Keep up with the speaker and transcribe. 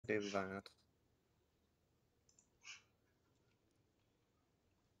do that.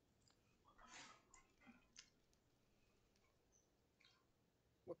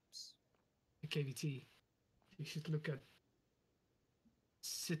 Whoops. KVT. You should look at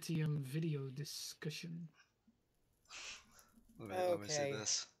CTM video discussion. Wait, let me see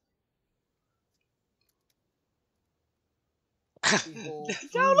this. Behold.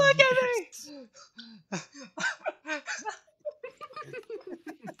 Don't look at me!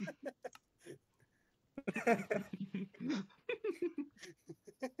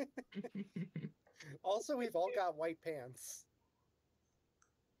 Also, we've all got white pants.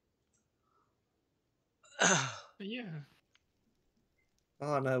 Yeah.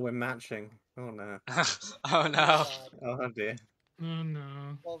 Oh no, we're matching. Oh no. Oh no. Oh dear. Oh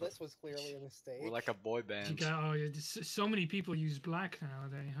no. Well, this was clearly a mistake. We're like a boy band. Oh, yeah, so many people use black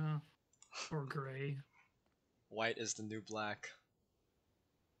nowadays, huh? Or gray. White is the new black.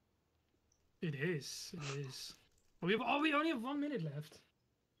 It is. It is. We only have 1 minute left.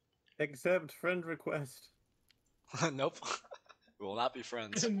 Accept friend request. Nope. We will not be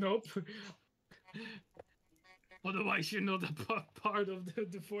friends. Nope. Otherwise, you're not a part of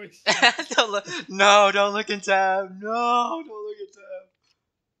the voice. No, don't look in tab. No, don't look in tab.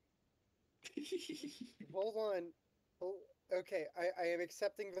 Hold on. Oh, okay, I am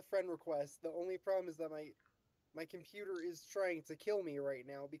accepting the friend request. The only problem is that my computer is trying to kill me right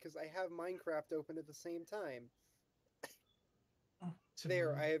now because I have Minecraft open at the same time.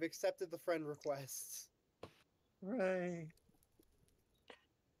 There, I have accepted the friend requests. Hooray.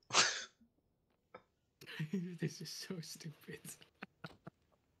 This is so stupid.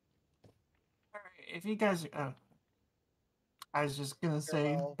 Alright, if you guys... I was just gonna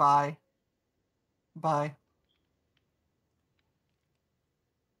say Farewell. bye. Bye.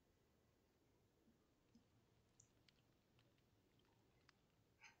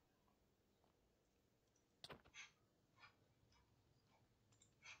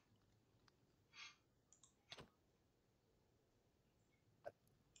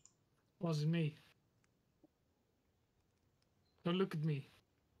 Wasn't me. Don't look at me.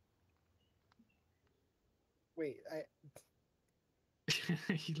 Wait,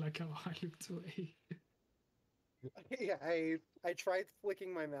 You like how I looked away. yeah, I tried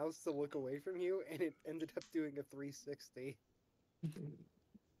flicking my mouse to look away from you, and it ended up doing a 360.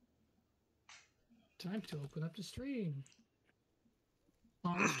 Time to open up the stream.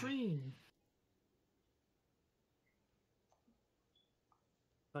 On stream.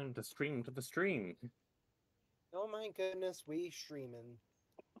 Time to stream to the stream. Oh my goodness, we streamin'.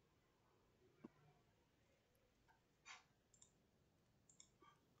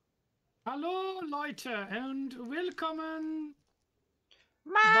 Hallo Leute und willkommen.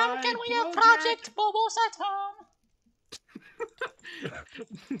 Mom, can we have Project Phobos at home?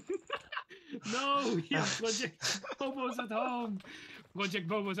 No, we have Project Phobos at home. Project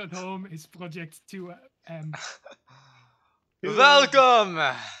Phobos at home is Project 2M. Welcome!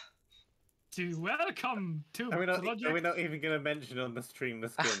 Welcome to Project... Are we not even going to mention on the stream the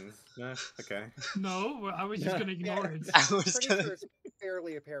skins? No? Okay. No, I was just going to ignore it. I was Pretty gonna... sure it's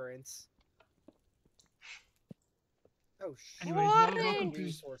fairly apparent. Oh shit. Anyways, welcome to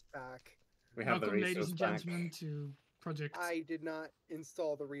resource pack. We have welcome, the ladies resource and pack. gentlemen, to Project I did not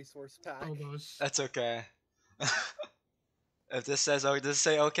install the resource pack. Phobos. That's okay. If this says, oh, does it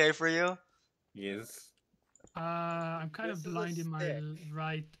say okay for you? Yes. I'm kind of This is a blind in my stick.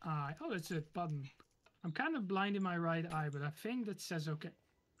 right eye. Oh, that's a button. I'm kind of blind in my right eye, but I think that says okay.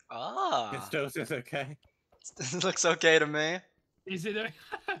 Ah. It still says okay. It looks okay to me. Is it?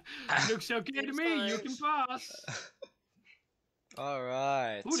 Looks okay to me. You can pass.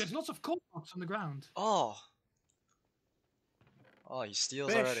 Alright. Oh, there's lots of coal blocks on the ground. Oh. Oh, he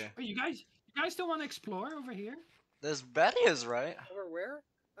steals Fish. already. Oh, you guys don't want to explore over here? There's barriers, right? Over where?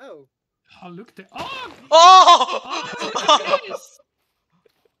 Oh. Oh, look there. Oh! Oh! Yes!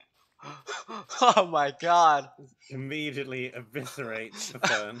 Oh my god. Immediately eviscerates the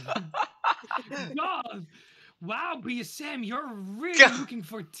fern. God! Wow, BSM, you're really God. looking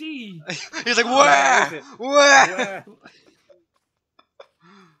for tea. He's like, Where is where? it? Where? Where?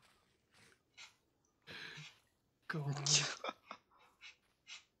 God.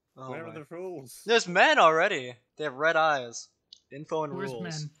 Oh Where my. are the rules? There's men already. They have red eyes. Info and Where's rules.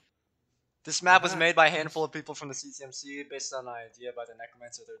 men? This map was Ah, made by a handful of people from the CTMC based on an idea by the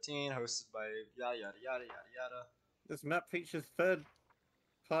Necromancer 13, hosted by yada yada yada yada yada. This map features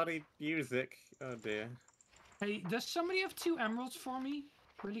third-party music. Oh dear. Hey, does somebody have 2 emeralds for me?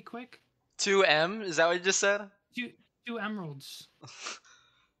 Really quick? 2M? Is that what you just said? Two emeralds.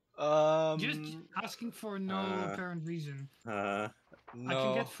 Just asking for no apparent reason. I can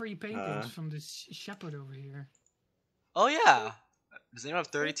No. get free paintings from this shepherd over here. Oh yeah. Does anyone have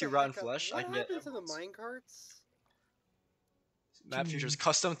Hold 32 the rotten heck up. flesh? I What can get happened to the emeralds. minecarts? Map you features mean?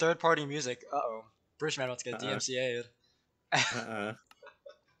 custom third-party music. Uh-oh. Bridgeman wants to get DMCA'd.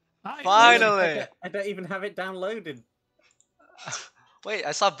 Finally! I don't even have it downloaded. Wait,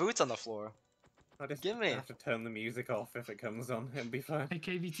 I saw boots on the floor. I just Give me. have to turn the music off if it comes on. It'll be fine. Hey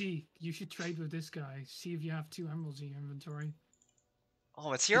KVT, you should trade with this guy. See if you have 2 emeralds in your inventory.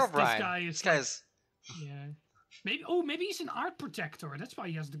 Oh, it's This Herobrine. guy is This like- guy's. Yeah. Maybe he's an art protector. That's why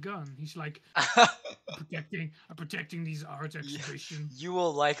he has the gun. He's like I'm protecting these art exhibition. You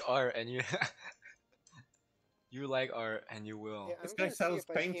will like art, and you. You like art, and you will. Yeah, This I'm guy gonna see sells if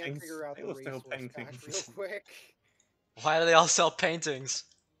I can't paintings. figure out They the will sell resource pack paintings. real quick. Why do they all sell paintings?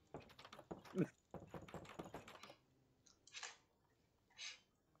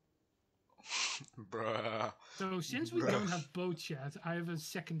 Bruh. So since we don't have boats yet, I have a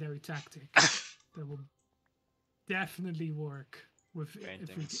secondary tactic that will definitely work if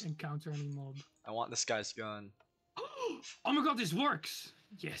Paintings. we encounter any mob. I want this guy's gun. Oh my god, this works!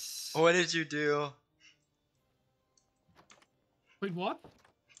 Yes. What did you do? Wait, what?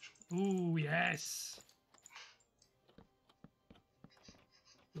 Ooh, yes.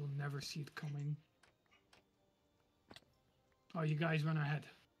 You'll never see it coming. Oh, you guys went ahead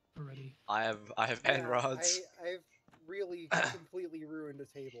already. I have end rods. I've really completely ruined the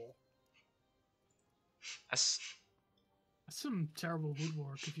table. That's some terrible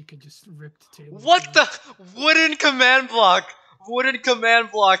woodwork if you could just rip the table. What apart. the wooden command block? Wooden command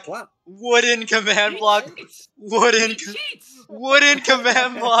block. What? Wooden command block. cheats! Wooden. He cheats! Wooden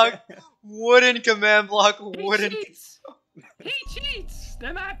command block. Wooden command block. He Wooden. cheats! He cheats!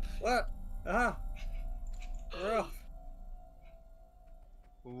 The map! What? Ah. Ugh.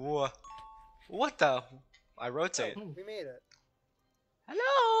 What the? I rotate. Oh, We made it.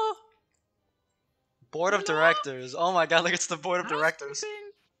 Hello. Board of Hello? directors. Oh my god, look, it's the board of directors. housekeeping.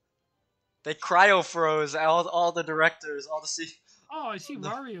 They cryo froze all the directors, all the Oh, I see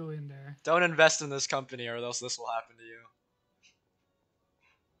Wario in there. Don't invest in this company or else this will happen to you.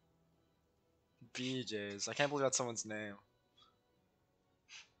 BJ's. I can't believe that's someone's name.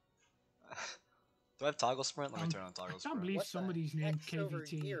 Do I have toggle sprint? Let me turn on I toggle can't sprint. believe What the somebody's named heck's over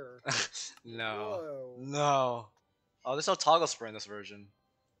KVT. here? No. Whoa. No. Oh, there's no toggle sprint in this version.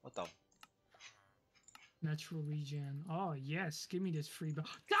 What the? Natural regen. Oh, yes. Give me this free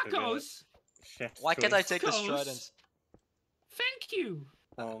tacos! Chef's Why can't I choice. take this Tacos? trident? Thank you!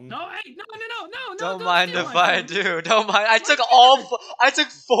 Um, No, hey, no, Don't mind steal if my I food. do. Don't mind. I took all. I took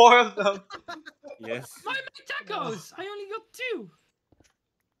 4 of them. Yes. My tacos! I only got 2!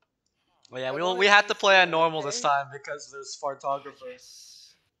 Well, yeah, I we wanna have to eat play food, on normal okay? this time because there's photographers.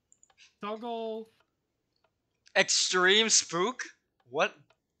 Yes. Toggle. Extreme spook? What?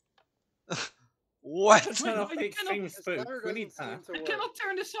 What? Turn off Wait, the you cannot- extreme This spook. letter We need doesn't seem that. to I work. cannot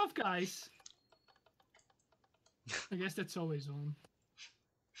turn this off, guys. I guess that's always on.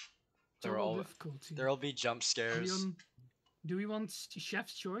 There Toggle will difficulty. there'll be jump Are we scares. on- Do we want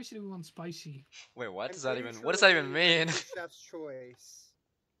chef's choice or do we want spicy? Wait, what I'm does that pretty even? sure What does that we even went mean? to Chef's choice.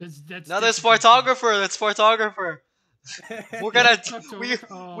 That's No, there's difficulty. photographer. That's photographer. We're gonna. We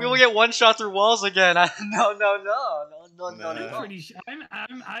Photographer. will get one shot through walls again. No. No. Pretty sure.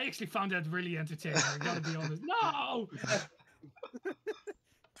 I actually found that really entertaining. I gotta be honest. No.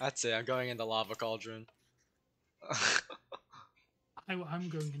 That's it. I'm going in the lava cauldron. I'm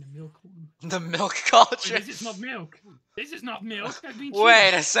going in the milk one. The milk Wait, cauldron. this is not milk. This is not milk. I've been Wait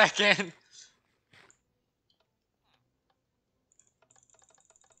cheated. a second.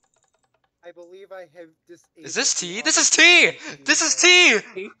 I believe I have disabled. Is this the tea? This is tea. opportunity This is mode.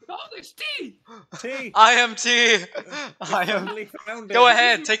 tea. Oh, there's tea. Tea. I am tea. I am. Finally found it. Go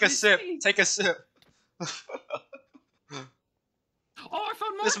ahead. This Take a is sip. tea. Take a sip. Oh, I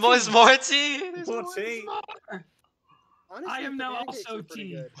found more There's tea. more. There's more tea. There's More more. tea. More. Honestly, I am the now pancakes also are pretty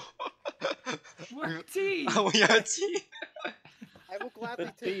tea. good. We're tea. We are tea. I will gladly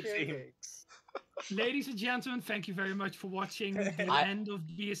The take tea team. pancakes. Ladies and gentlemen, thank you very much for watching the I- end of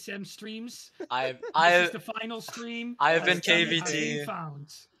BSM streams. I've This is the final stream. I have been As I've been KVT.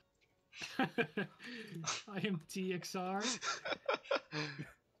 found. I am TXR.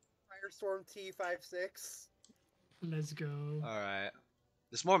 Firestorm T56. Let's go. All right.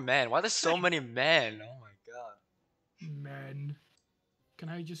 There's more men. Why there's so many men? Oh my god. Man. Can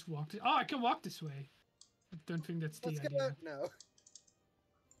I just walk this? Oh, I can walk this way. I don't think that's the Let's idea. go. No.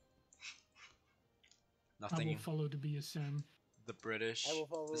 I will Nothing. follow the BSM. The British. I will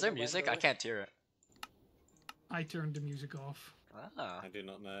follow Is there the music? I Wendell. can't hear it. I turned the music off. Ah. I do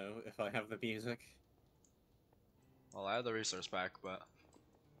not know if I have the music. Well, I have the resource pack, but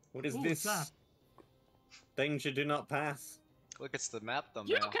What is Ooh, this? what's that? Danger, do not pass. look, it's the map You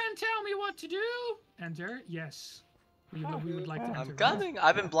thumbnail. can tell me what to do. Enter. Yes. We would like to enter. I'm right? coming.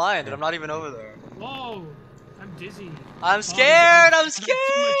 I've been blind, and I'm not even over there. Whoa! I'm dizzy. I'm scared. I'm I've had too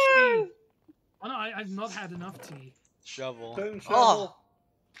much scared. tea. Oh no, I've not had enough tea. Shovel. Boom Oh, shovel.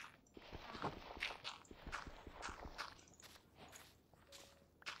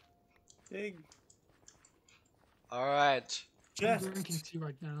 Dig. all right. I'm drinking Chest. tea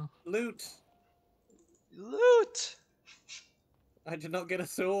right now. Loot. Loot. I did not get a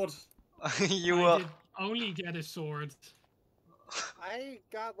sword. You I did only get a sword. I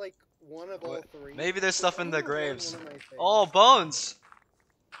got like one of all What? three. Maybe there's stuff in the I only won graves. one of my things. Oh, bones.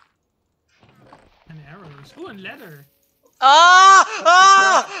 And arrows. Oh, and leather. Ah!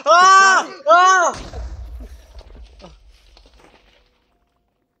 Ah! Ah! Ah!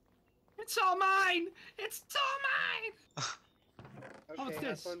 It's all mine! It's all mine! Okay, what's have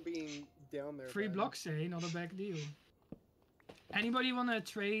this? fun being down there. Free Ben. blocks, eh? Not a bad deal. Anybody wanna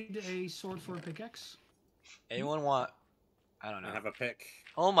trade a sword for a pickaxe? Anyone want? I don't I know. have a pick.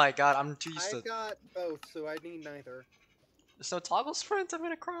 Oh my god, I'm too used I to. got both, so I need neither. There's no toggle sprint. I'm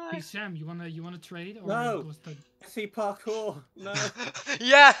gonna cry. Hey Sam, you wanna trade or No. was that... I see parkour. No.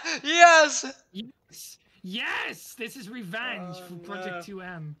 Yeah. Yes. Yes! Yes! This is revenge Oh, for Project no.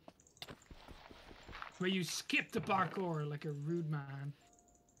 2M. Where you skip the parkour like a rude man.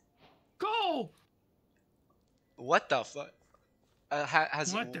 Go! What the fuck?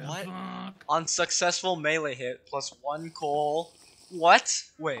 Has What the fuck? Unsuccessful melee hit plus 1 coal. What?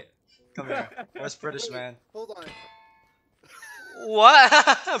 Wait. Come here. Where's British Wait, man? Hold on.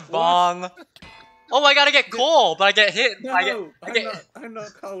 What? Bong. Oh, I gotta get coal, but I get hit. No, I get. I'm not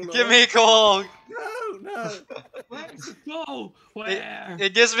cold. Give me coal. No, no. Where's it go? Where?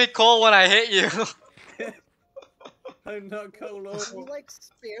 It gives me coal when I hit you. I'm not cold. Can you like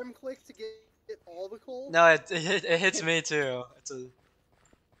spam click to get all the coal? No, it hits me too.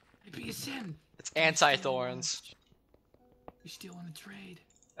 BSM. It's anti-thorns. You still want to trade?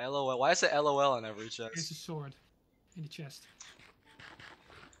 LOL. Why is it LOL in every Here's chest? a sword in the chest.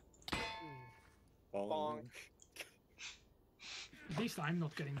 Bonk. At least I'm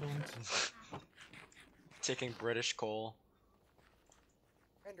not getting bonked. Taking British coal.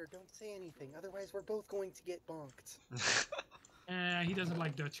 Render, don't say anything, otherwise we're both going to get bonked. He doesn't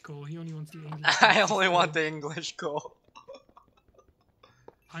like Dutch coal. He only wants the English. I only want the English coal.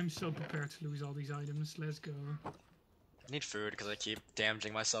 I'm so prepared to lose all these items. Let's go. I need food because I keep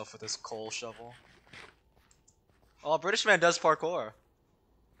damaging myself with this coal shovel. Oh, British man does parkour.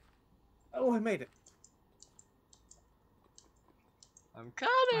 Oh, I made it. I'm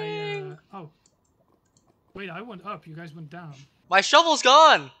coming. Oh. Wait, I went up. You guys went down. My shovel's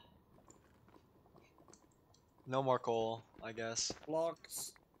gone. No more coal, I guess.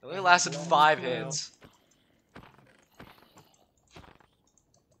 Blocks. It only lasted Long 5 coal. hits.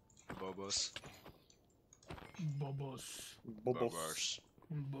 Phobos. Bobos. Bubbles.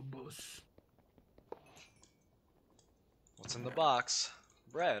 Bobos. What's in the box?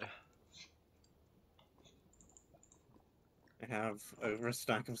 Bread. I have over a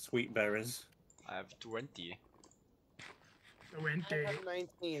stack of sweet berries. I have 20. I have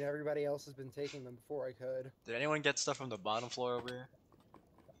 19, everybody else has been taking them before I could. Did anyone get stuff from the bottom floor over here?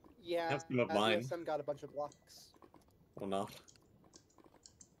 Yeah, That's not mine. USM got a bunch of blocks. Or not.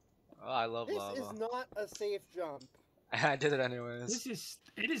 Oh, I love This lava. is not a safe jump. I did it anyways.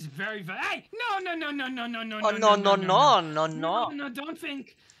 It is very, very. Hey! No! Oh no! Don't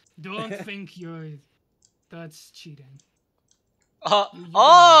think you're. That's cheating.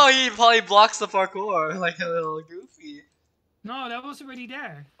 Oh, he probably blocks the parkour like a little goofy. No, that was already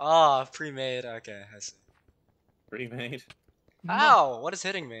there. Ah, pre-made. Okay, I see. Pre-made. No. Ow! What is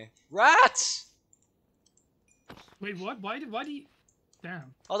hitting me? Rats! Wait, what? Why do you?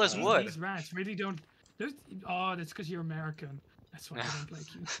 Damn. Oh, there's These- wood. These rats really don't. Oh, that's because you're American. That's why I don't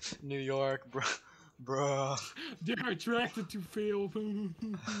like you. New York, bruh. They're attracted to filth.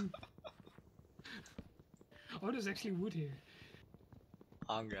 Oh, there's actually wood here.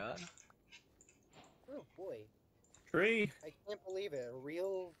 Oh god. Oh boy. Tree. I can't believe it. A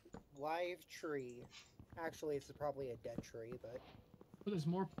real live tree. Actually, it's probably a dead tree, but... Oh, there's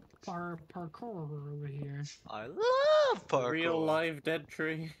more parkour over here. I love A parkour. real live dead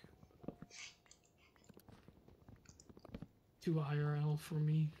tree. 2 IRL for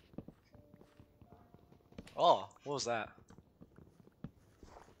me. Oh, what was that?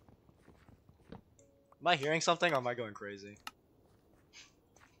 Am I hearing something or am I going crazy?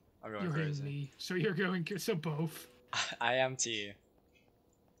 I'm going You're crazy. hitting me, so you're going. So both. I am T.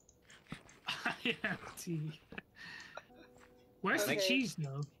 I am T. Where's the Okay. cheese,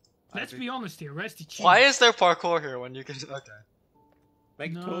 though? Let's be honest here. Where's the cheese? Why is there parkour here when you can? Okay.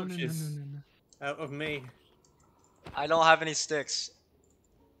 Make torches out of me. I don't have any sticks.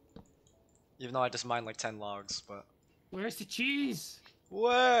 Even though I just mined like 10 logs, but. Where's the cheese?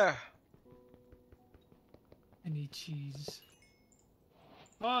 Where? I need cheese.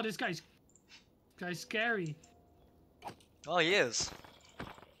 Oh, this guy's scary. Oh, he is.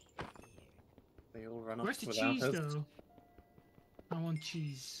 They all run Where's off the without cheese, us. though? I want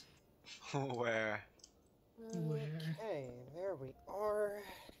cheese. Where? Where? Okay, there we are.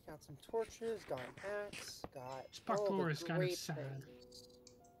 Got some torches, got an axe, got This all parkour the is kind of great sad. things.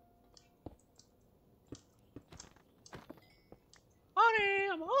 Honey,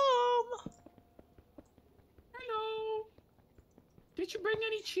 I'm home. Hello. Did you bring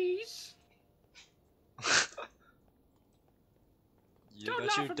any cheese? Don't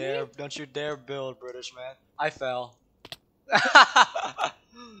laugh at me. Don't you dare build, British man. I fell.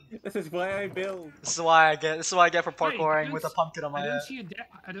 This is why I build. This is why I get for Hey, parkouring with a pumpkin on my head.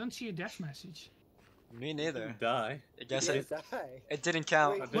 I don't see a death message. Me neither. Die. I guess He it, didn't die. it didn't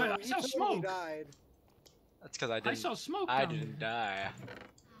count. Wait, Wait, no, I he saw totally smoke. died. That's because I I didn't. saw smoke. I down didn't there.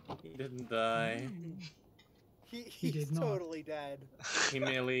 die. He didn't die. He's did not. totally dead. He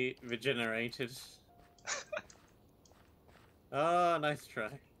merely regenerated. Oh, nice try. I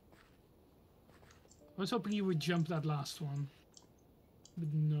was hoping you would jump that last one,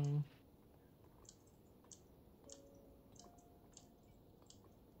 but no.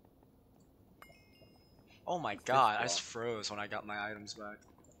 Oh my god, I just froze when I got my items back.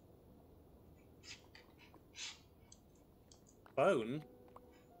 Bone?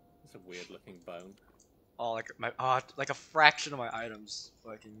 That's a weird looking bone. Oh, like a fraction of my items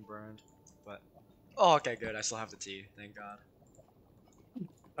fucking burned. But oh, okay, good. I still have the tea. Thank God.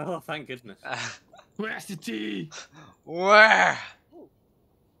 Oh, thank goodness. Where's the tea? Where?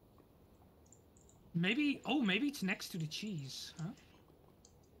 Maybe. Oh, maybe it's next to the cheese. Huh?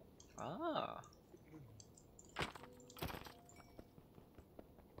 Ah.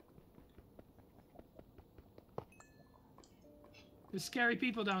 There's scary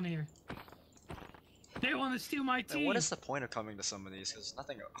people down here. They want to steal my tea. And what is the point of coming to some of these? Because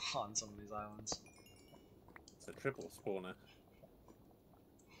nothing on some of these islands. It's a triple spawner.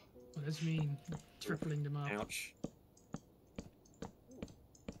 Oh, that's mean. Tripling them up. Ouch.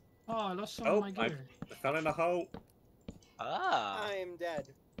 Oh, I lost some Oh, of my gear. I fell in a hole. Ah. I am dead.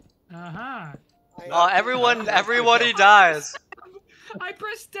 Aha. Oh, everybody dies. I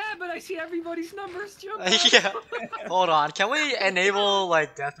pressed tab, but I see everybody's numbers jump. Yeah. Hold on. Can we enable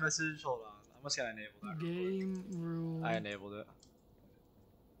like death message? Hold on. I'm just gonna enable that. Game rule. I enabled it.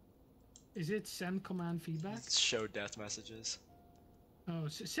 Is it send command feedback? Let's show death messages. Oh,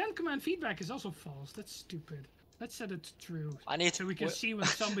 send command feedback is also false. That's stupid. Let's set it to true. I need so we can see when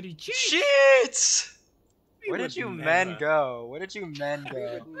somebody cheats. Cheats! We Where would did you never. men go? Where did you men We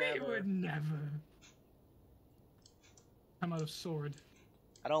go? would We never. would never. I'm out of sword.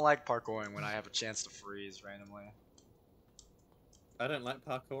 I don't like parkouring when I have a chance to freeze randomly. I don't like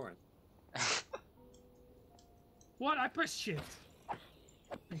parkouring. What? I pressed shift.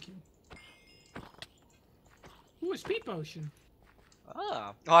 Thank you. Ooh, a speed potion.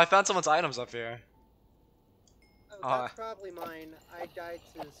 Ah. Oh, I found someone's items up here. Oh, that's probably mine. I died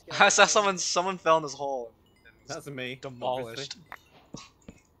to the I saw skeleton. someone fell in this hole. That's me. Demolished. obviously.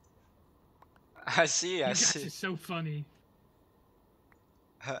 I see, You I guys see. are so funny.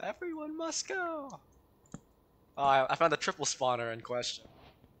 Everyone must go. Oh, I found the triple spawner in question.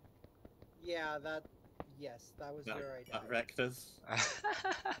 Yeah, that. Yes, that was where I That died. wrecked us,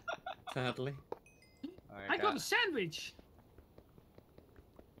 sadly. I got a sandwich.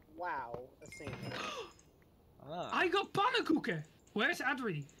 Wow, a sandwich. Ah. I got pannenkoeken. Where's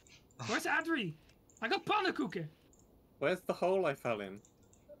Adri? Where's Adri? I got pannenkoeken. Where's the hole I fell in?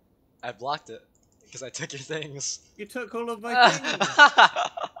 I blocked it because I took your things. You took all of my things!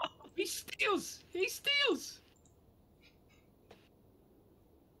 He steals. He steals.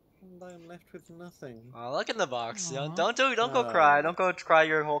 And I'm left with nothing. Oh, look in the box. You know, Aw. don't go cry. Don't go cry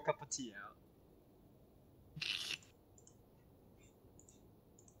your whole cup of tea out.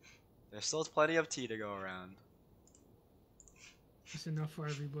 There's still plenty of tea to go around. It's enough for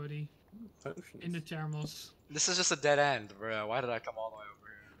everybody. Potions. In the thermos. This is just a dead end, bro. Why did I come all the way over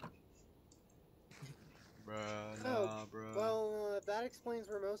here? Bruh, Oh, nah, bruh. well, that explains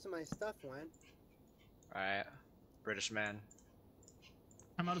where most of my stuff went. Alright. British man.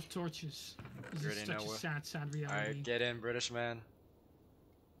 I'm out of torches. This You is already such know a what- sad, sad reality. Alright, get in, British man.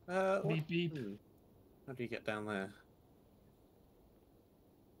 What? Beep beep. How do you get down there?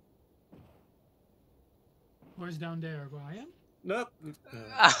 Where's down there, Ryan? Nope.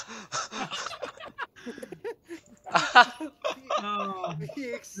 Oh,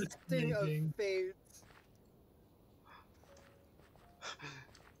 The extinct of amazing. fate.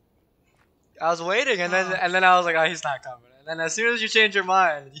 I was waiting, and then I was like, oh, he's not coming. And then as soon as you change your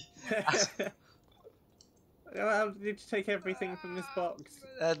mind, I'll need to take everything from this box.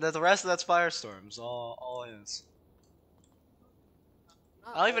 the rest of that's Firestorms, all his.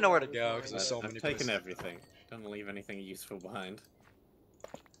 Not I don't even know all where to that was go mine. because there's so I've many taken places. everything. Don't leave anything useful behind.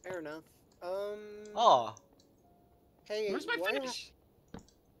 Fair enough. Oh, Hey, Where's my why- finish?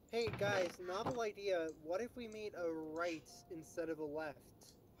 Hey guys, novel idea. What if we made a right instead of a left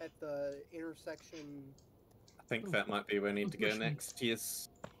at the intersection? I think that might be where I need to go Push me. next. Yes.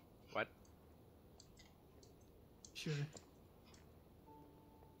 what? Sure.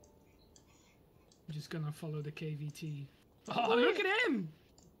 I'm just gonna follow the KVT. Oh, look at him!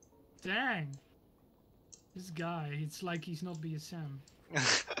 Dang. This guy, it's like he's not BSM.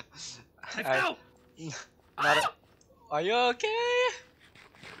 I fell! Not a- Are you okay?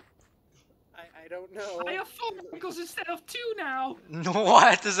 I don't know. I have 4 ankles instead of 2 now!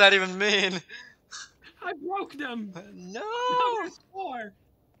 What does that even mean? I broke them! No! Now there's 4!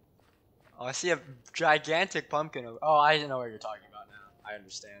 Oh, I see a gigantic pumpkin. Oh, I know what you're talking about now. I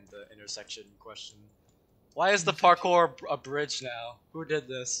understand the intersection question. Why is the parkour a bridge now? Who did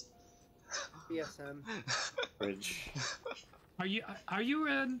this? BSM. Bridge. Are you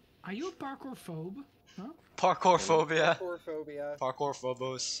a parkour phobe? Huh? Parkour phobia. Parkourphobia. Parkour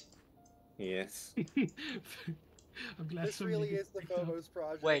phobos. Yes. I'm glad This somebody really is the picked up. Phobos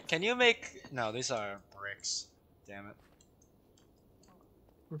Project. Wait, can you make? No, these are bricks. Damn it.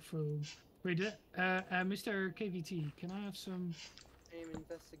 Or phobe. Wait, Mr. KVT, can I have some I'm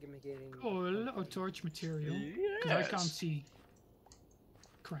investigating. coal or torch material? Because I can't see.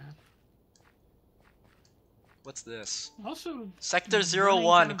 Crap. What's this? Also, Sector running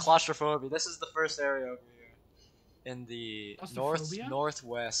 01, down- claustrophobia. This is the first area over here. In the Claustrophobia?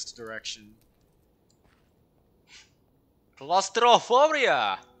 northwest direction.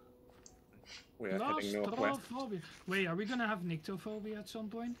 Claustrophobia! We are heading northwest. Claustrophobia. Wait, are we gonna have Nyctophobia at some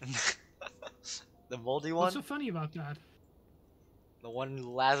point? The moldy What's one? so funny about that? The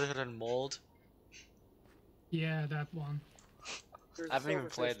one lathered in mold? Yeah, that one. There's I haven't even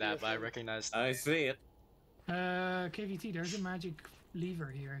silverfish played that, but I BSM. recognize I see it. KVT, there's a magic lever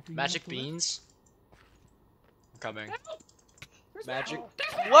here. Do you magic wanna pull it? beans. I'm coming. Where's Magic.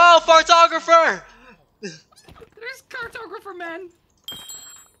 that? Whoa, photographer! There's cartographer man.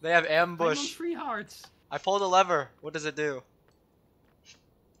 They have I'm on ambush. 3 hearts. I pulled a lever. What does it do?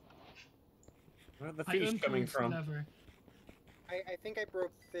 Where are the I fish coming unpulled the from? lever. I think I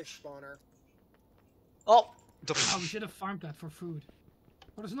broke fish spawner. Oh! Oh, we should have farmed that for food.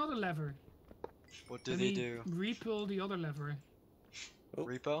 Oh, there's another lever. What did Let he me do? Repull the other lever. Oh.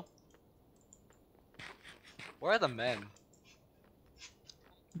 Repo? Where are the men?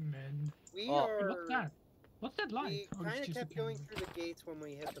 Man. We Oh. Hey, are. what's that? What's that light? We Oh, kind it's of just a kept going camera. through the gates when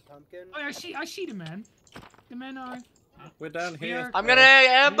we hit the pumpkin. Oh, I see the men. The men are. We're down We here. are- I'm gonna get we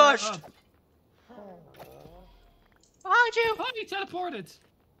are ambushed! up. Behind you! Oh, he teleported.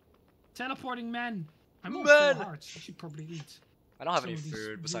 Teleporting men. I'm on Men. 4 hearts. I should probably eat. I don't have some any of these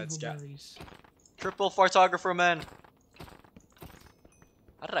food besides beautiful gas. berries. Triple photographer men.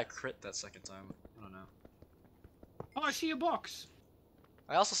 How did I crit that second time? I don't know. Oh, I see a box.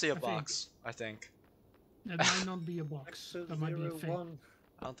 I also see a I think. box, I think. That might not be a box. That might be a fake. 01.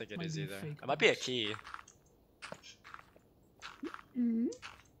 I don't think it Might is be a either. fake It might be a box. key. Mm-hmm.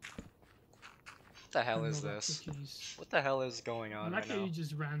 What the hell I'm is not up this? for keys. What the hell is going I on like right how now? you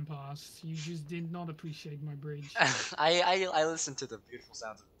just ran past. You just did not appreciate my bridge. I listen to the beautiful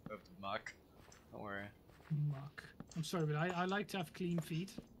sounds of the muck. Don't worry. Muck. I'm sorry, but I like to have clean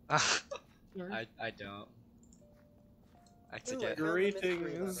feet. Sir. I don't. I like to Ooh, get. I found the mystery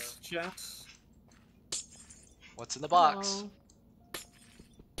Greetings, chat. What's in the box? Hello.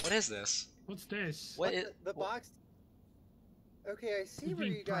 What is this? What's this? What What is? the box? Okay, I see You're where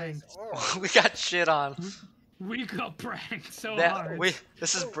being you guys pranked. are. We got shit on. We got pranked so That hard.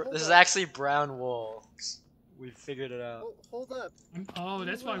 this is Oh, hold this is up. actually brown wool. We figured it out. Hold up. Oh,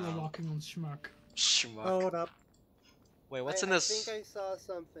 that's why we're Wow. walking on schmuck. Schmuck. Hold up. Wait, what's in I this? think I saw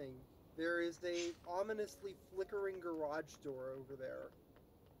something. There is a ominously flickering garage door over there.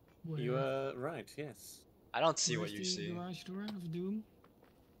 Where? You are right, yes. I don't see what Where's you the see. Garage door of doom.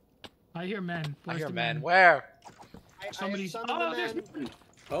 I hear men. I Where's hear the men. Where? Somebody's. I Oh, have there's summoned the men. men.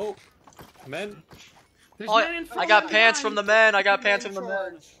 Oh, men. There's Oh, men in front I got of pants mine. from the men. I got Men pants from the men.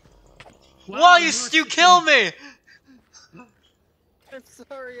 charge. Wow, Whoa, you're you killed me! I'm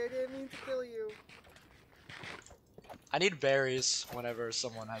sorry, I didn't mean to kill you. I need berries whenever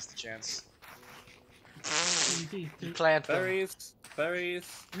someone has the chance. CVT. You plant them. Berries, berries.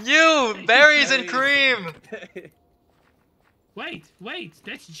 You! Berries and Berries. cream! Wait,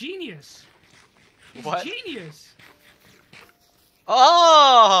 that's genius. It's What? genius.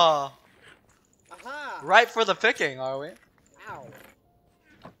 Oh! Aha! Right for the picking, are we? Ow.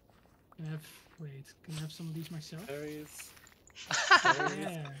 Can I have, can I have some of these myself? Berries.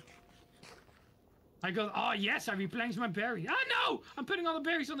 Yeah. I got, oh yes, I replenished my berry. Ah no! I'm putting all the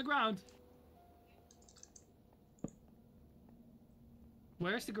berries on the ground.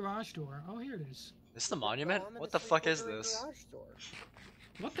 Where's the garage door? Oh, here it is. This is the monument? Well, What the fuck is this? garage door.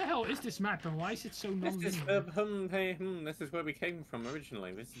 What the hell is this map and why is it so This is non-linear? this is where we came from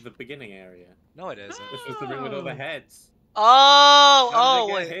originally. This is the beginning area. No, it isn't. This was the room with all the Oh. heads. Oh! How Oh,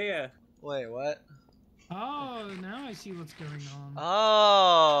 did they get wait. here? Wait, what? Oh, now I see what's going on.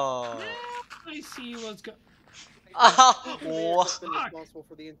 Oh! Now I see what's going. Oh! The mayor has been Fuck. responsible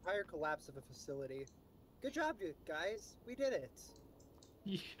for the entire collapse of the facility. Good job, you guys. We did it.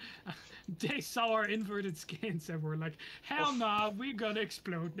 Yeah. They saw our inverted skins and were like, hell nah, we're gonna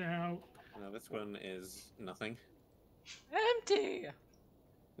explode now. No, this one is nothing. Empty!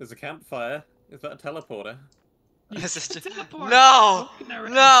 There's a campfire. Is that a teleporter? This is just... Teleport. No! There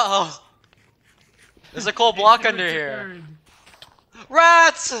it No! There's a coal block It's under here. returned.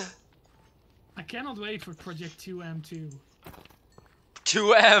 Rats! I cannot wait for Project 2M2.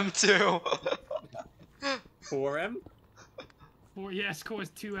 2M2. 4M? Yes, course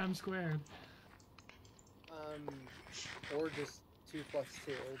 2M squared. Or just 2 plus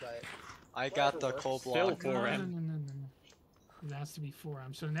 2, but I got the Whatever coal works. Still block. No, 4M. no. It has to be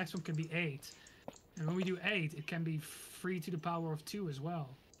 4M. So the next one can be 8. And when we do 8, it can be 3 to the power of 2 as well.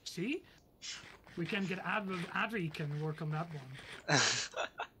 See? We can get Adri can work on that one.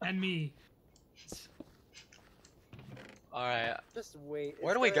 And me. Alright. just wait.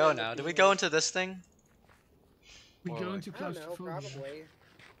 Where It's do we gonna go end up now? Do we being go like- into this thing? We Or go like- into I don't know, claustrophobia. probably.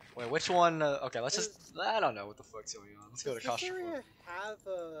 Wait, which one? Okay, let's just... I don't know what the fuck's going on. Let's go to Does this claustrophobia. area have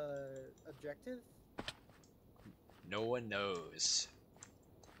a objective? No one knows.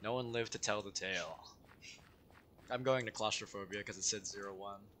 No one lived to tell the tale. I'm going to claustrophobia because it said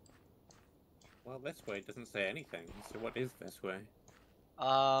 01. Well, this way doesn't say anything. So what is this way? Loot?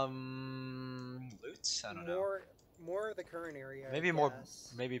 I don't know. More of the current area. I Maybe more.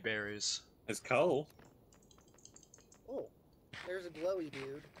 guess. Maybe berries. It's coal. Oh, there's a glowy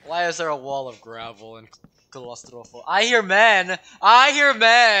dude. Why is there a wall of gravel in claustrophobia? I hear men. I hear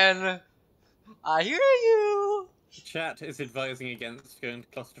men. I hear you. Chat is advising against going to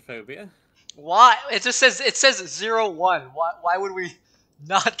claustrophobia. Why? It just says 01. Why would we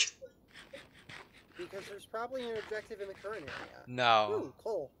not? Because there's probably an objective in the current area. No. Ooh,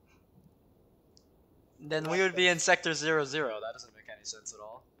 coal. Then we would be in sector 00. That doesn't make any sense at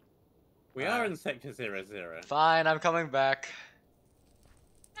all. We are in sector 00. Fine, I'm coming back.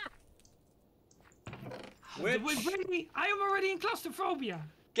 Which? Wait, really? I am already in claustrophobia.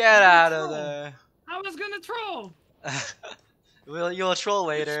 Get out of troll. there. I was gonna troll. You'll troll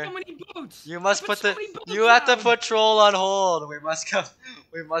There's later. so many boats. You must I put so the. many boats You have to down. put troll on hold. We must come.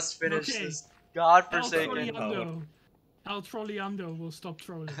 We must finish Okay. this El godforsaken. Trolleando. El Trolleando will stop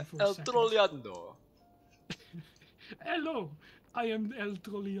trolling for a El second. Trolleando. Hello, I am El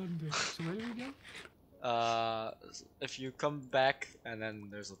Trolleando. So where do we go? If you come back and then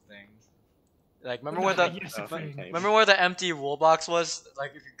there's a thing. Like remember No, where the yes, Oh, thing. okay. remember where the empty wool box was?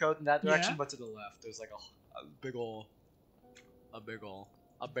 Like if you go in that direction, Yeah. but to the left, there's like a big ol' a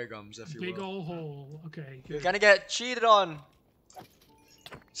bigums, if you Big will. ol' hole. Okay. You're good. gonna get cheated on.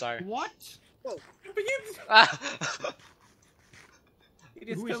 Sorry. What? Whoa, He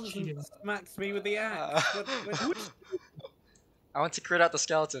just Who is comes and cheating? smacks me with the axe. What- I went to crit out the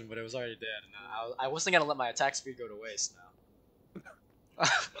skeleton, but it was already dead. And I wasn't gonna let my attack speed go to waste now.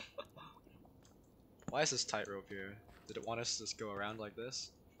 Why is this tightrope here? Did it want us to just go around like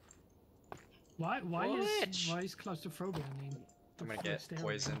this? Why Which? is claustrophobia named the I'm gonna get first area?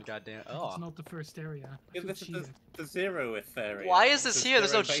 poisoned, goddamn. It's Oh. not the first area. I Yeah, feel this is cheated. the 0th area. Why is this It's here?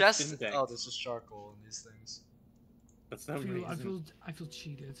 There's no zero-based chest. index. Oh, there's just charcoal in these things. For I some reason. feel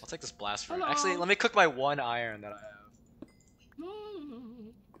cheated. I'll take this blast for Hello? Actually, let me cook my 1 iron that I have.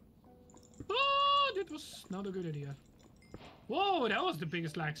 Oh, that was not a good idea. Whoa, that was the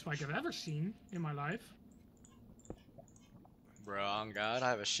biggest lag spike I've ever seen in my life. Bro, on God, I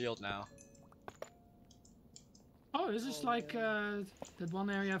have a shield now. Oh, this is Oh, like that one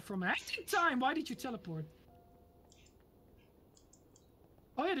area from Acting Time. Why did you teleport?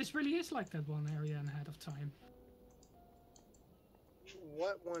 Oh yeah, this really is like that one area in Ahead of Time.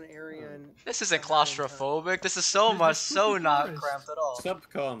 what one area in This isn't the Halloween Town? claustrophobic. This is so This is much, spooky so not forest. cramped at all.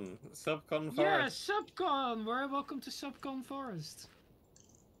 Subcon Yeah, Forest. Subcon. Welcome to Subcon Forest.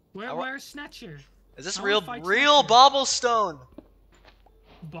 Our- Where's Snatcher? Is this I real, wanna fight real Snatcher. Bobblestone?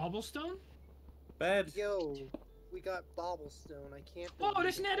 Bobblestone? Bed. Yo, we got Bobblestone. I can't. Oh, believe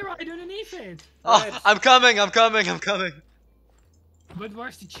there's it. netherite underneath it. Oh, Red. I'm coming, I'm coming, I'm coming. But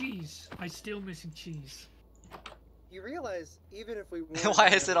where's the cheese? I'm still missing cheese. You realize even if we Why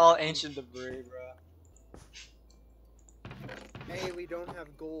is it all ancient debris, bro? A, we don't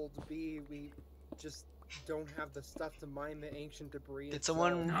have gold. B, we just don't have the stuff to mine the ancient debris. Did itself.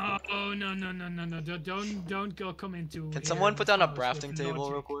 someone- No, no. Don't go come into. Can here someone put down a with crafting table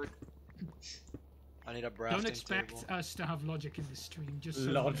logic. real quick? I need a crafting Don't expect table. us to have logic in this stream. Just so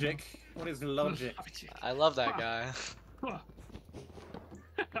you know. Logic. What is logic? Logic. I love that guy.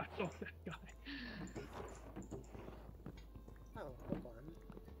 I love that guy. Oh, hold on.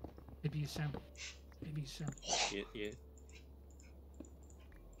 Maybe a Sam. Maybe a Sam. Yeah.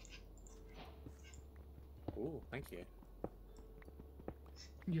 Ooh, thank you.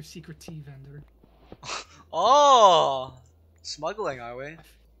 Your secret tea vendor. Oh! Smuggling, are we?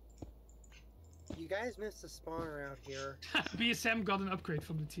 You guys missed a spawner out here. BSM got an upgrade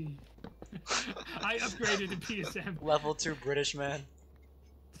from the tea. I upgraded the BSM. Level 2 British man.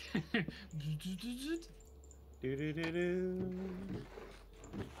 Do-do-do-do.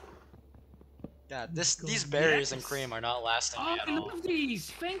 Yeah, Go. these berries and Yes. cream are not lasting Oh, me at I all. love these!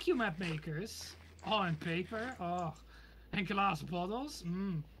 Thank you, map makers. Oh, and paper. Oh, and glass bottles.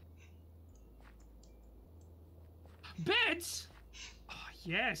 Beds. Oh,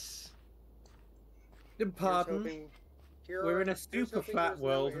 yes. Here's Pardon? hoping- here We're are- in a here's super hoping flat there's no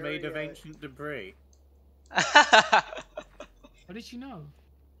world made of area- ancient debris. How did you know?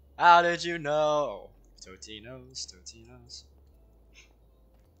 How did you know? Totinos.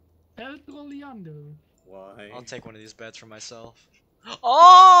 El Troleando. Why? I'll take one of these beds for myself.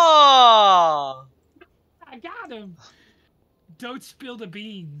 Oh! I got him. Don't spill the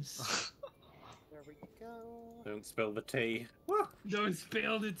beans. There we go. Don't spill the tea. Woo! Don't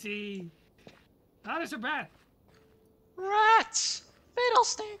spill the tea. Ah, there's a bat. Rats!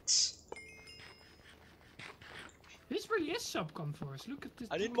 Fiddlesticks! This really is Subcon for us. Look at this.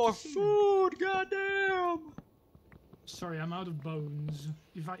 I need look at more the scenery. food, goddamn! Sorry, I'm out of bones.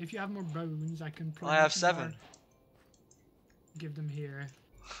 If you have more bones, I can. I have produce 7. more. Give them here,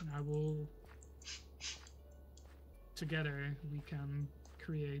 and I will. Together, we can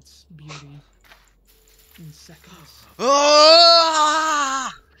create beauty in seconds.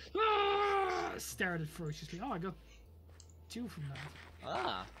 Ah! Ah! Stare at it ferociously. Oh, I got 2 from that.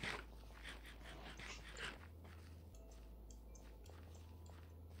 Ah.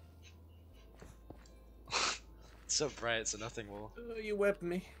 It's so bright, so nothing will. You webbed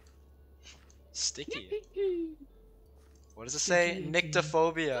me. Sticky. Oh What does it say? Sticky.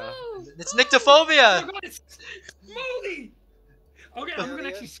 Nyctophobia. Oh, It's oh, Nyctophobia! Oh my god, it's moldy! Okay, I'm gonna Yeah.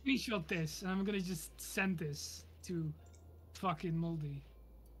 actually screenshot this, and I'm gonna just send this to fucking moldy.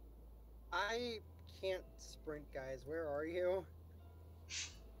 I can't sprint, guys. Where are you?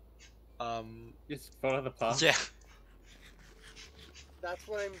 Just follow the path. Yeah. That's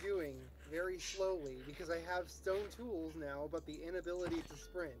what I'm doing. Very slowly, because I have stone tools now, but the inability to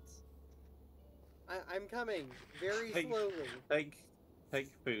sprint. I'm coming. Very Hey. slowly. Take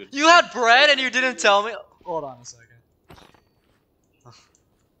food. You had bread and you didn't tell me? Hold on a second.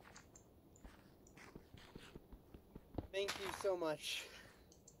 Thank you so much.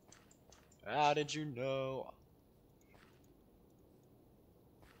 How did you know?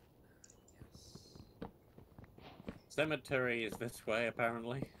 Cemetery is this way,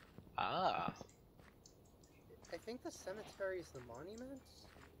 apparently. Ah. I think the cemetery is the monument?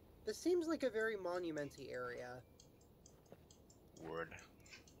 This seems like a very monumenty area. Word.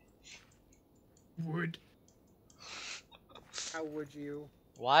 Wood. How would you?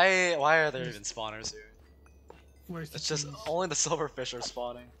 Why are there even spawners here? Where's the It's just cheese? only the silverfish are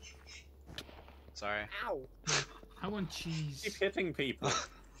spawning. Sorry. Ow! I want cheese. Keep hitting people.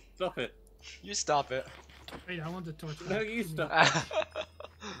 Stop it. You stop it. Wait, I want the torch. No, you Give me- stop.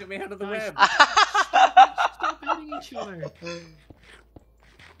 Get me out of the Nice. web. Stop hitting each other.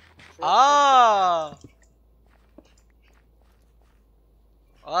 Ah!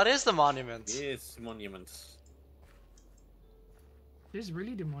 Oh, that is the monument. Yes, monuments. This is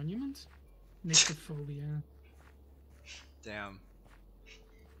really the monument? Nyctophobia. Damn.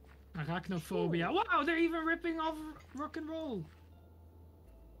 Arachnophobia. Wow, they're even ripping off rock and roll.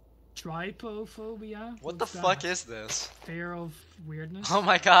 Trypophobia. What the What's fuck that? is this? Fear of weirdness. Oh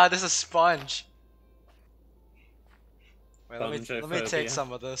my god, this is Sponge. Wait, let me take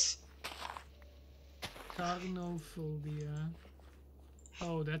some of this. Carnophobia.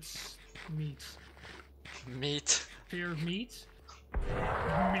 Oh, that's meat. Meat. Fear of meat?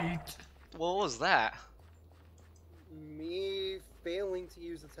 Meat. What was that? Me failing to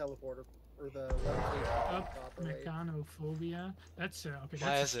use the teleporter or the levitation properly. Mechanophobia. That's okay. Why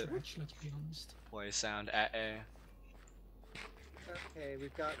That's is a it? stretch. Let's be honest. Play sound at A. Okay,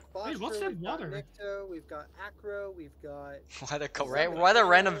 we've got Claustro, Wait, what's that we've got water? Nycto, we've got Acro, we've got Why the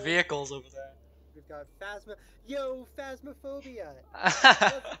random vehicles over there? we've got Phasma. Yo, Phasmophobia!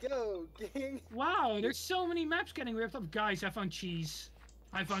 Let's go, gang! Wow, there's so many maps getting ripped up. Guys, I found cheese.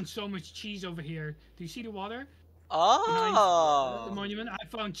 I found so much cheese over here. Do you see the water? Oh! The monument. I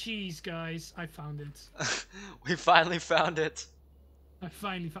found cheese, guys. I found it. We finally found it. I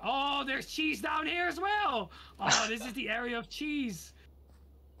finally found. Oh, there's cheese down here as well. Oh, this is the area of cheese.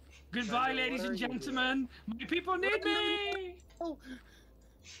 Goodbye, Thunder, ladies what and are you gentlemen. My people need me. Oh,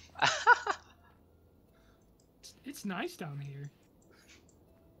 It's nice down here.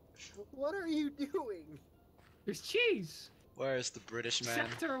 what are you doing? There's cheese. Where is the British man?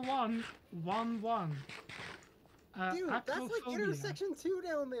 Sector 111. Dude, that's like Acrophobia. intersection 2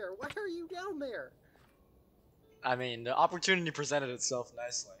 down there. Why are you down there? I mean, the opportunity presented itself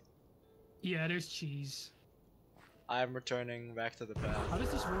nicely. Yeah, there's cheese. I'm returning back to the path. How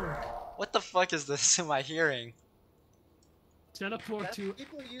does this work? What the fuck is this in my hearing? Teleport That's to.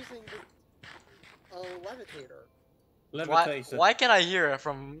 people using the levitator. Why can't I hear it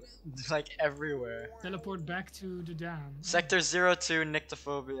from, like, everywhere? Teleport back to the dam. Sector 02,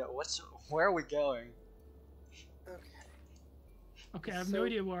 Nyctophobia. Where are we going? Okay. Okay, I have no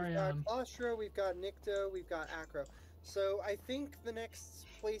idea where I We've got am. Claustro, we've got Nycto, we've got Acro. So I think the next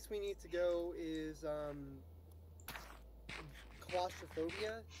place we need to go is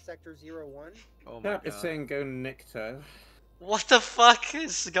Claustrophobia, Sector 01. Oh my Chat is god. saying go Nycto. What the fuck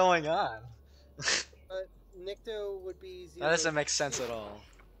is going on? But Nycto would be 0. That doesn't make sense at all.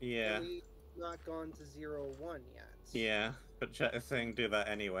 Yeah, We've not gone to 01 yet. yeah. But chat is saying do that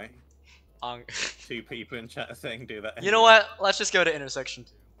anyway. Two people in chat are saying do that anyway. You know what? Let's just go to intersection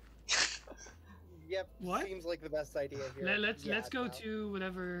 2. Yep, What? seems like the best idea here. Let's go no. to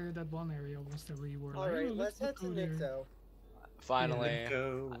whatever that one area was that we were. Alright, "Oh, let's head to go there." Nycto. Finally.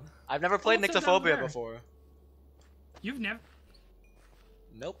 Go. I've never played What's that down Nyctophobia there? before. You've never.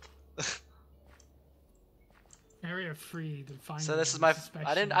 Nope. Area 3, the final. So this is one, my.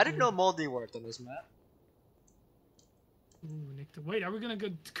 I didn't especially know good. moldy worked on this map. Ooh, Nycto. Wait, are we gonna go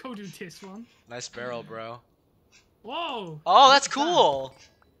do this one? Nice barrel, bro. Whoa! Oh, that's What's that? cool.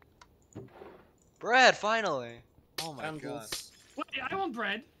 Bread, finally. Oh my god. Candles. Wait, I want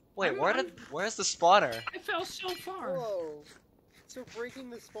bread. Wait, I'm- where's the spawner? I fell so far. Whoa! So breaking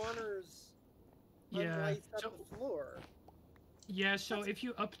the spawners Yeah. unlights up So, the floor. yeah. So if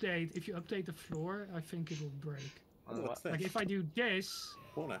you update the floor, I think it will break. Oh, what's this? Like if I do this.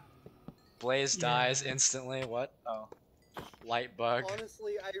 Corner. Blaze Yeah. dies instantly. What? Oh. Light bug.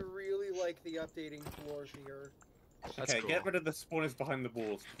 Honestly, I really like the updating floors here. That's Okay, cool. get rid of the spawners behind the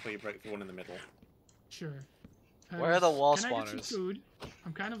walls before you break the one in the middle. Sure. Where are the wall can I get some spawners? food?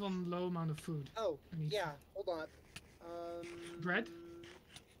 I'm kind of on low amount of food. Oh, I need yeah, hold on. Bread?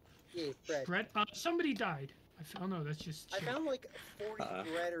 Yeah, bread. Bread? Somebody died. Oh no, that's just. I shit. found like 40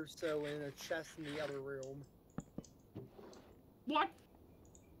 bread or so in a chest in the other room. What?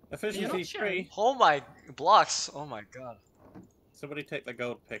 Efficiency Yeah, sure. 3. Oh my blocks. Oh my god. Somebody take the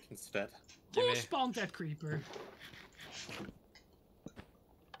gold pick instead. Give Who me. spawned that creeper?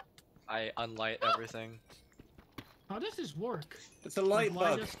 I unlight everything. How does this work? It's a light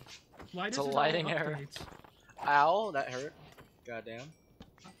Why bug. does- Why It's does a it lighting auto error. update? Ow, that hurt. Goddamn.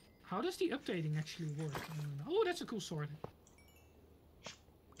 How does the updating actually work? I don't know. Oh, that's a cool sword.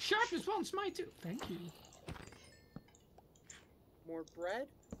 Sharpness 1, smite 2. Thank you. More bread?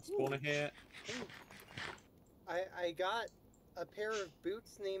 Spawner here. Ooh. I got a pair of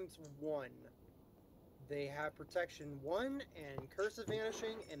boots named 1. They have protection 1 and curse of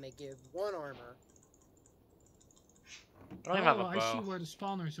vanishing, and they give 1 armor. I don't even have a I see bow. where the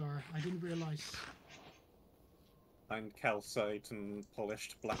spawners are. I didn't realize. And calcite and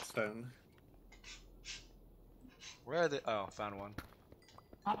polished blackstone. Where are they? Oh, found one.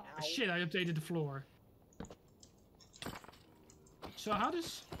 Oh, Ow. shit, I updated the floor. So how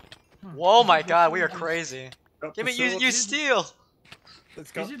does... Huh, Whoa, is my it god, we are literally crazy. Got Give the me, you sword. steal!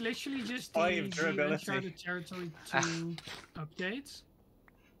 It's Just, got is it literally just 5 the durability. Uncharted Territory 2 updates?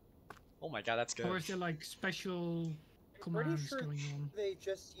 Oh my god, that's good. Or is there like special I'm pretty commands sure going on? they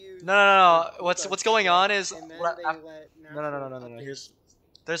just use. No. the What's bullets going on is and then what they I- let No. natural Here's updates.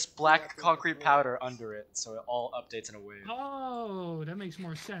 There's black concrete powder under it, so it all updates in a wave. Oh, that makes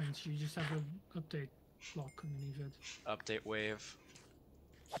more sense. You just have an update block underneath it. Update wave.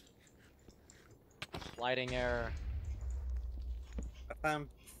 Lighting error. I found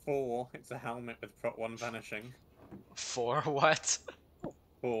 4. It's a helmet with prop 1 vanishing. 4 what?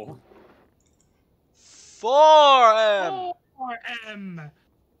 4. 4M! 4M!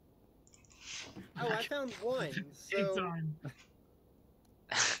 Oh, I found 1. So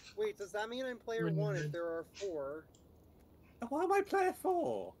wait, does that mean I'm player 1 if there are 4? Why am I player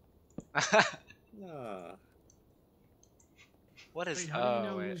 4? What is? Wait, how do you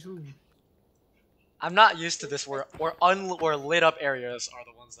know who's who? I'm not used to this. Where lit up areas are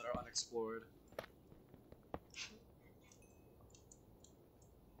the ones that are unexplored.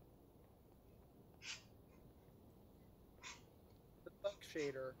 The bug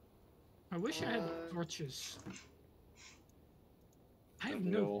shader. I wish I had torches. I have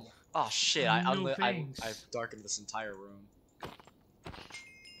no. Oh shit! I've darkened this entire room.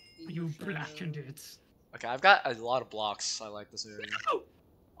 You blackened it. Okay, I've got a lot of blocks. I like this area. No!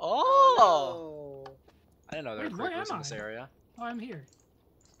 Oh! No. I didn't know there were creepers in this area. Oh, I'm here.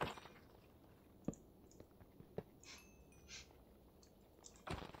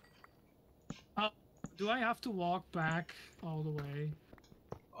 Do I have to walk back all the way?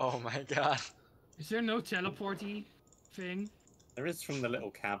 Oh my god. Is there no teleporty thing? There is from the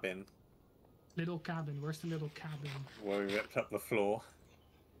little cabin. Little cabin. Where's the little cabin? Where we ripped up the floor.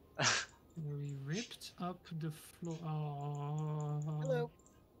 Where we ripped up the floor. Oh. Hello.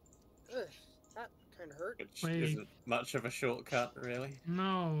 Ugh, that kind of hurt. Which isn't much of a shortcut, really.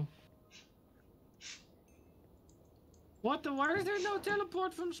 No. What the? Why is there no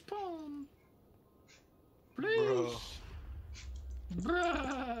teleport from spawn? Please.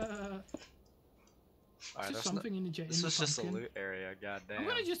 Bruh. Alright, Just something in the jet. This was just a loot area, goddamn. I'm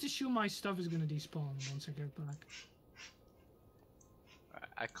gonna just assume my stuff is gonna despawn once I get back. Alright,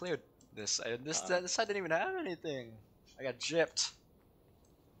 I cleared this. This side didn't even have anything. I got gypped.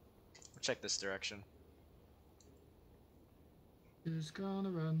 Check this direction. Just gonna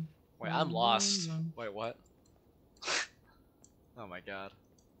run. Wait, run, I'm lost. Run. Wait, what? Oh my god.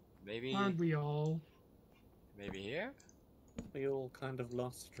 Maybe. Aren't we all? Maybe here? We all kind of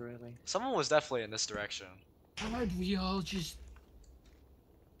lost, really. Someone was definitely in this direction. Aren't we all just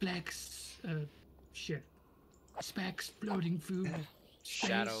shit. Specks floating through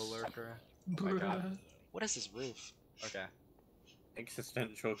Shadow space. lurker. Oh my god. What is this roof? Okay.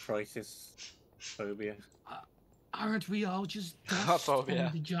 Existential crisis phobia. Aren't we all just dust Phobia.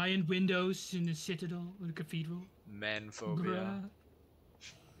 on the giant windows in the citadel or the cathedral? Men phobia.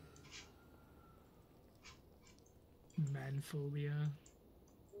 Man phobia.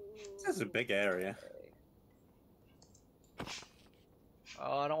 This is a big area.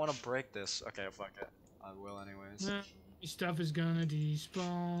 Oh, I don't want to break this. Okay, fuck it. I will anyways. Your stuff is gonna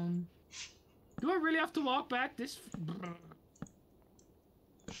despawn. Do I really have to walk back this?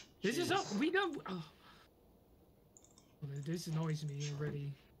 This is up. We don't. Oh. This annoys me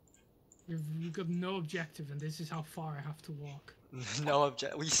already. You've got no objective, and this is how far I have to walk. No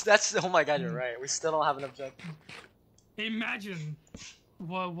objective. That's. Oh my god, you're right. We still don't have an objective. Imagine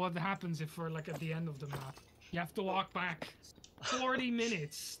what happens if we're like at the end of the map. You have to walk back 40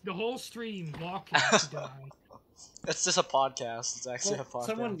 minutes, the whole stream walking to die. It's just a podcast. It's actually a podcast.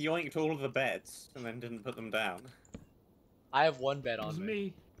 Someone yoinked all of the beds and then didn't put them down. I have one bed on Wasn't me.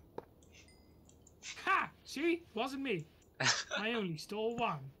 me. Ha! See? Wasn't me. I only stole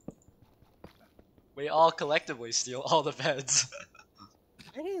one. We all collectively steal all the beds.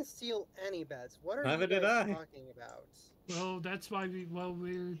 I didn't steal any beds. What are Neither you did guys I. talking about? Well, that's why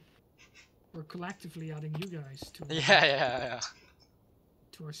we're collectively adding you guys to Yeah.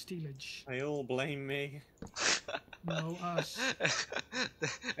 to our stealage. They all blame me. No, us.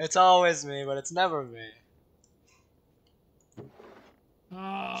 It's always me, but it's never me.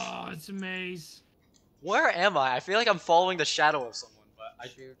 Oh, it's a maze. Where am I? I feel like I'm following the shadow of someone, but I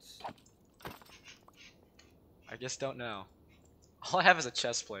just don't know. All I have is a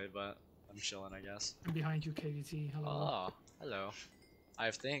chest plate, but I'm chilling, I guess. I'm behind you, KVT. Hello. Oh, hello. I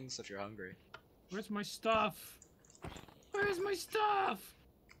have things if you're hungry. Where's my stuff? Where's my stuff?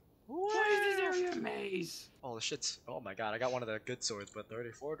 Why is this area a maze? Oh, the shit's. Oh my god, I got one of the good swords, but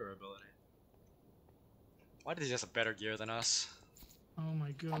 34 durability. Why did he just have better gear than us? Oh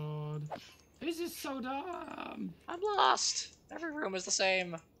my god. This is so dumb. I'm lost. Every room is the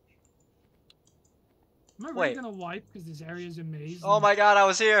same. Am I really gonna wipe because this area is a maze? Oh my god, I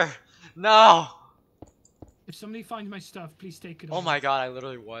was here. No. If somebody finds my stuff, please take it. Oh my god, I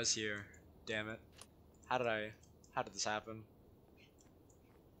literally was here. Damn it. How did this happen?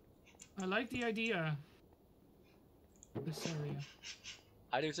 I like the idea. This area.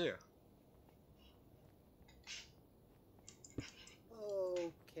 I do too.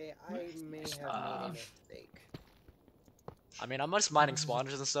 Okay, I may have made a mistake. I mean, I'm just mining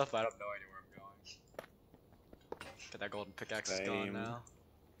spawners and stuff, but I don't know anywhere I'm going. Get that golden pickaxe is gone now.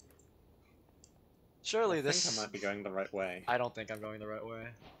 Surely I think I might be going the right way. I don't think I'm going the right way.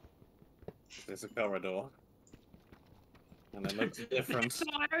 There's a corridor. And it looks different. This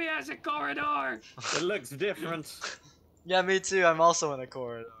area has a corridor! It looks different. Yeah, me too. I'm also in a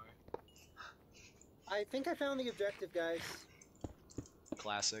corridor. I think I found the objective, guys.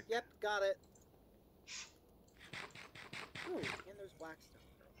 Classic. Yep, got it. Ooh, and there's blackstone.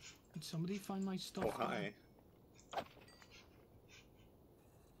 Did somebody find my stuff? Oh, hi.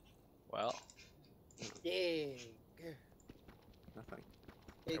 Well. Yay. Nothing.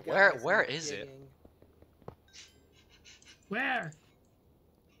 Hey, Where is it? Where?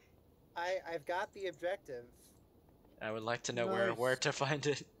 I've got the objective. I would like to know where to find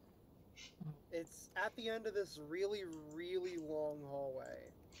it. It's at the end of this really, really long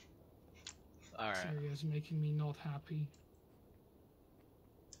hallway. Alright. This area is making me not happy.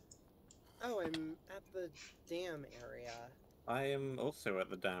 Oh, I'm at the dam area. I am also at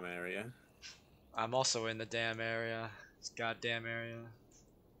the dam area. I'm also in the damn area. This goddamn area.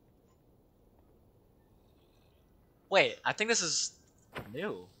 Wait, I think this is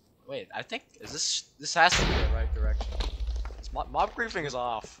new. Wait, I think this has to be the right direction. Mob griefing is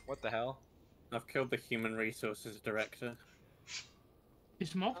off. What the hell? I've killed the human resources director.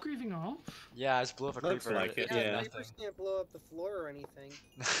 Is mob griefing off? Yeah, I just blew up a Looks creeper. like it, Yeah, yeah. creepers can't blow up the floor or anything.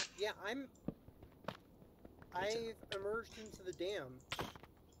 Yeah, I've emerged into the dam.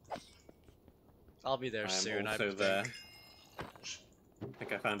 I'll be there soon. I'm also there. I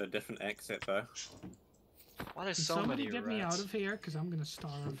think I found a different exit though. Why there's Can so somebody many get me rats? out of here? Because I'm gonna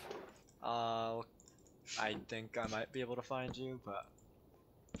starve. I think I might be able to find you, but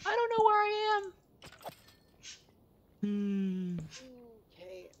I don't know where I am.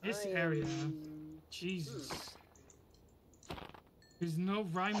 Okay, This area. Jesus. There's no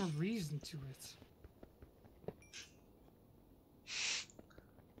rhyme or reason to it.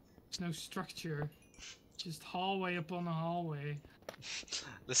 There's no structure. Just hallway upon a hallway.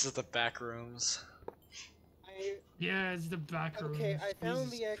 This is the back rooms. Yeah, it's the back room. Okay, I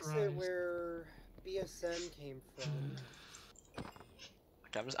found Jesus the exit Christ. where BSM came from.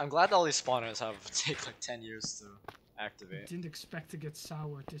 Okay, I'm glad all these spawners have take like 10 years to activate. Didn't expect to get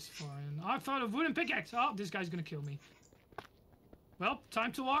soured this far. And I found a wooden pickaxe. Oh, this guy's gonna kill me. Well,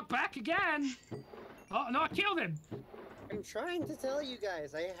 time to walk back again. Oh no, I killed him. I'm trying to tell you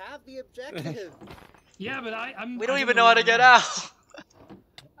guys, I have the objective. Yeah, but We don't even know how to get out.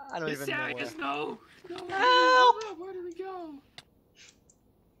 I don't even know where. No. Help! Where do we go?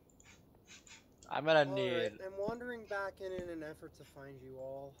 I'm gonna All need. right, I'm wandering back in an effort to find you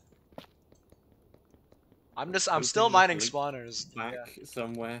all. I'm still mining spawners. Back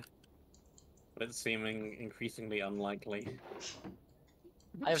somewhere. But it's seeming increasingly unlikely.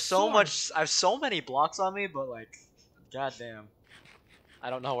 I have so many blocks on me, but like, goddamn, I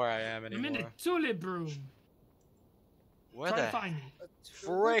don't know where I am I'm in the anymore. tulip room. Where Try the to find me.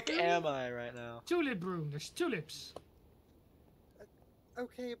 frick am I right now? Tulip room. There's tulips.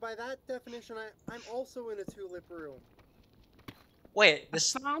 Okay, by that definition, I'm also in a tulip room. Wait,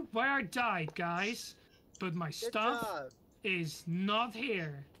 this. I found where I died, guys, but my Good stuff job. is not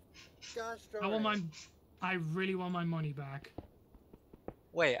here. Gosh I darn want it. I really want my money back.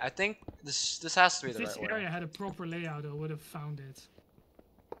 Wait, I think this has to be If the this right area way. had a proper layout, I would have found it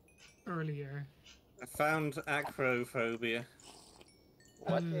earlier. I found acrophobia.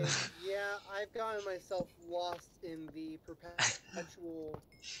 What? Okay, yeah, I've gotten myself lost in the perpetual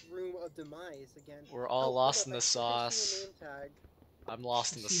room of demise again. We're all hold lost up, in the I think I see sauce. a name tag. I'm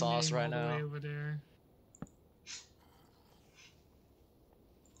lost in the See a sauce name right all the way now. over there.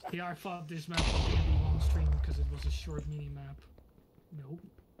 Yeah, I thought this map was gonna be long stream because it was a short mini map. Nope.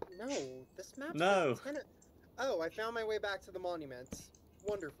 No, this map's No. like 10 Oh, I found my way back to the monuments.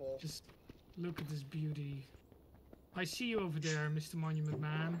 Wonderful. Just look at this beauty. I see you over there, Mr. Monument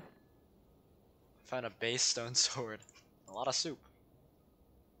Man. Found a base stone sword. A lot of soup.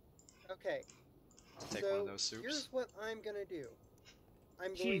 Okay. I'll take so one of those soups. here's what I'm gonna do.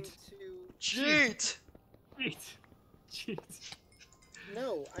 I'm going Cheat. to... Cheat! Cheat.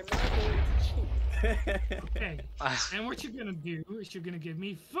 No, I'm not going to cheat. Okay. And what you're gonna do is you're gonna give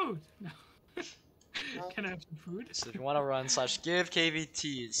me food. No. Can I have some food? So if you want to run / give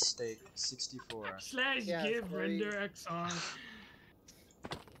KVT steak 64. / Yeah, give sorry. render XR.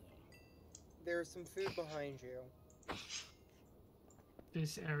 There's some food behind you.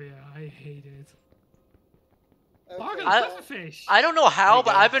 This area, I hate it. Okay, Oh, I got a well, pufferfish! I don't know how,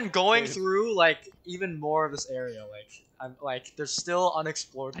 but go. I've been going Please. through like even more of this area. Like I'm like there's still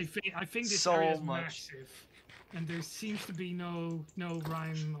unexplored. I think this so area is much. massive, and there seems to be no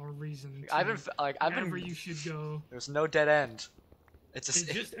rhyme or reason. To I've been wherever you should go. There's no dead end. It's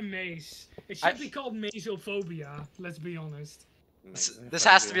just a maze. It should be called Nyctophobia. Let's be honest. This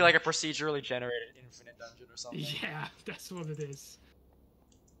has to be like a procedurally generated infinite dungeon or something. Yeah, that's what it is.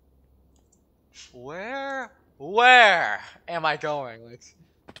 Where am I going? Like,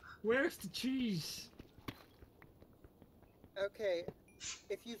 where's the cheese? Okay,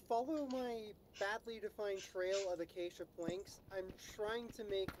 if you follow my badly defined trail of acacia planks, I'm trying to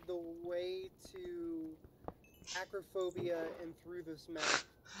make the way to acrophobia and through this map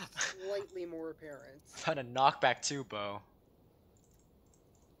slightly more apparent. Found a knockback 2 bow.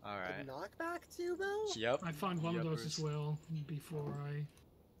 Alright. A knockback 2 bow? Yep. I found one of those as well before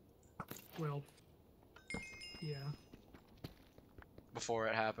well, yeah. Before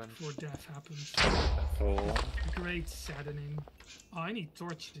it happened. Before death happens. Before. Great saddening. Oh, I need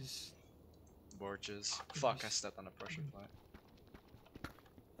torches. Torches. Fuck, I stepped on a pressure plate.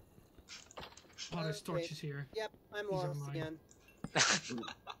 Oh, there's torches here. Yep, I'm These are lost mine. again.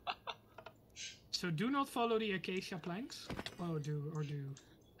 So do not follow the acacia planks? Or do.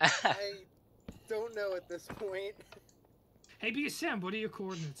 I don't know at this point. Hey, BSM, what are your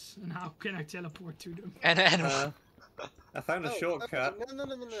coordinates? And how can I teleport to them? And I found a shortcut. Okay.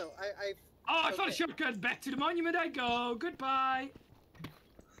 No. I found a shortcut. Back to the monument I go. Goodbye.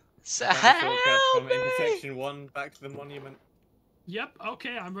 Shortcut from intersection 1 back to the monument. Yep,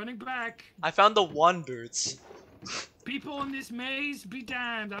 okay, I'm running back. I found the 1 boots. People in this maze, be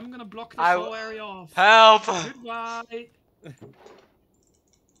damned. I'm gonna block this whole area off. Help! Goodbye.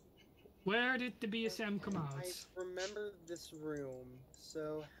 Where did the BSM come out? I remember this room,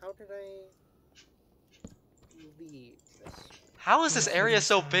 so how did I leave this? How is this area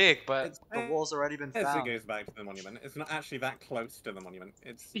so big, but the wall's already been As found? it goes back to the monument. It's not actually that close to the monument.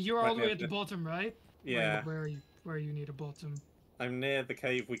 It's You're all the way at the bottom, right? Yeah. Where are you near the bottom? I'm near the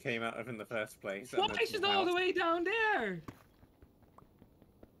cave we came out of in the first place. Why is it all the way down there?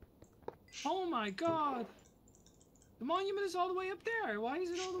 Oh my god. The monument is all the way up there. Why is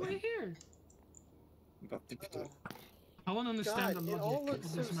it all the way here? I want to understand the it all logic looks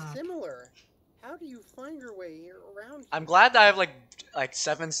of so this map. similar. How do you find your way around here? I'm glad that I have like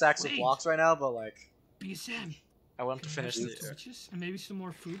 7 stacks of blocks right now, but like BSM. I want to finish the this. torches and maybe some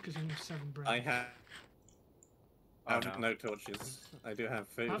more food because I have 7 bread. I have no torches. I do have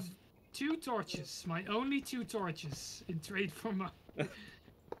food. I have 2 torches. My only 2 torches in trade for my.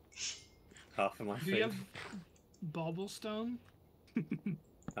 Half of my food. Do you have bobblestone?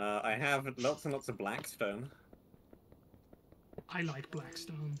 I have lots and lots of blackstone. I like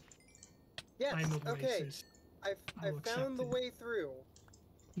blackstone. Yes, I'm not okay. racist. I've found the way through.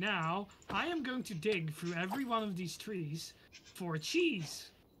 Now, I am going to dig through every one of these trees for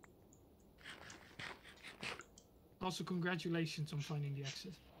cheese. Also, congratulations on finding the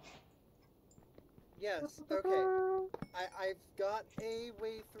exit. Yes, okay. I've got a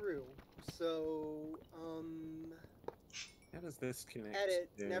way through. So, How does this connect? edit.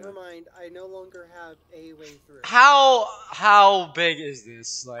 Yeah. Never mind. I no longer have a way through. How big is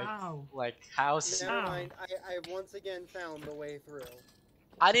this? Like Ow. like how? Never mind. I've once again found the way through.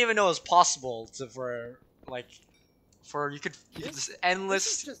 I didn't even know it was possible to you could just endless.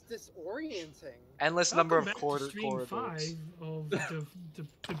 This is just disorienting. Endless number of Welcome back to stream corridors. 5 of the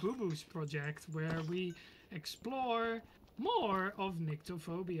Phobos Project, where we explore more of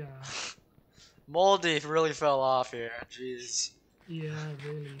Nyctophobia. Moldy really fell off here. Jeez. Yeah,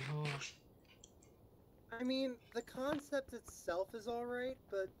 really. Oh. I mean, the concept itself is alright,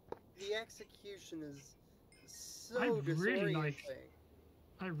 but the execution is so disorienting.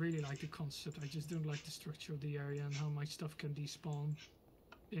 I really like the concept. I just don't like the structure of the area and how my stuff can despawn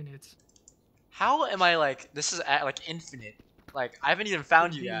in it. How am I like? This is like infinite. Like I haven't even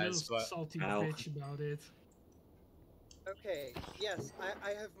found you Be a guys, little but salty bitch about it. Okay, yes,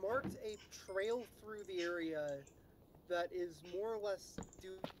 I have marked a trail through the area that is more or less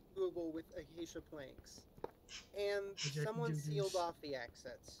doable with acacia planks. And someone sealed off the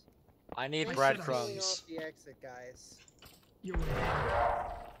exits. I need Sealing breadcrumbs. off the exit, guys.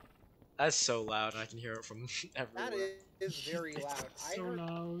 That's so loud, and I can hear it from everywhere. That is very loud. So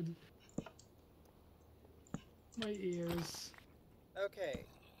loud. My ears. Okay.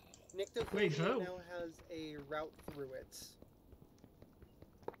 Nyctophobia how? now has a route through it.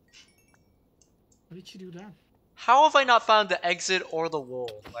 Why did you do that? How have I not found the exit or the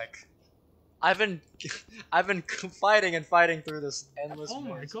wall? Like, I've been fighting and fighting through this endless. Oh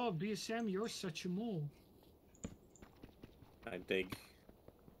my maze. god, BSM, you're such a mole. I dig.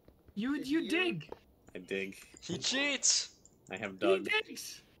 You dig. I dig. He cheats. I have dug. He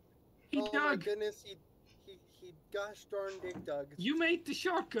digs. He Oh dug. my goodness, he gosh darn dig dug. You made the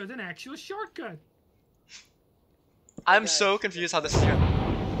shortcut an actual shortcut. I'm Okay. so confused how this is going.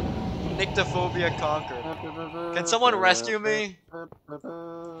 Nyctophobia conquered. Can someone rescue me?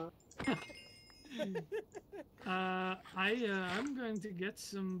 I'm going to get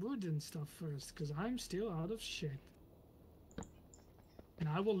some wood and stuff first, because I'm still out of shit. And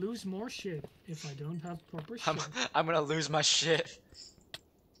I will lose more shit if I don't have proper shit. I'm gonna lose my shit.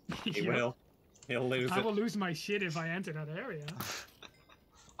 He will. He'll lose I it. will lose my shit if I enter that area.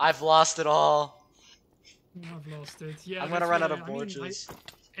 I've lost it all. I've lost it. Yeah. I'm gonna run out of torches.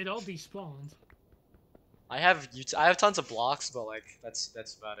 It all despawned. I have tons of blocks, but like that's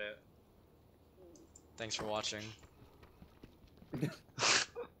about it. Thanks for watching.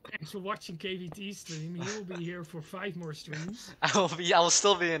 Thanks for watching KVT stream. He will be here for 5 more streams. I will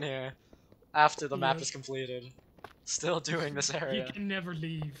still be in here after the map Yes. is completed. Still doing this area. He can never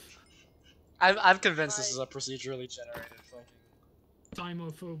leave. I'm convinced this is a procedurally generated fucking.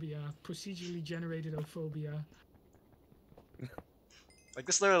 Thymophobia. Procedurally generated ophobia. Like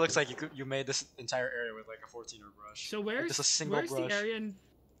this literally looks like you made this entire area with like a 14er brush. So where's just a single brush.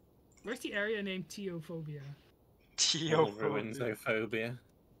 Where's the area named Teophobia? Ruins phobia.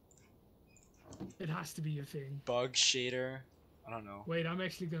 It has to be a thing. Bug shader. I don't know. Wait, I'm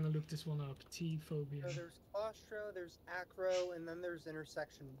actually gonna look this one up. T-phobia. So there's claustro, there's acro, and then there's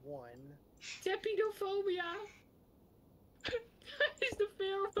intersection 1. Tepidophobia! It's the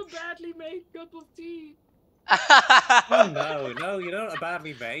fear of a badly made cup of tea. Oh no, you don't a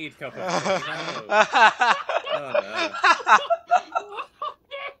badly made cup of tea. No. Oh no.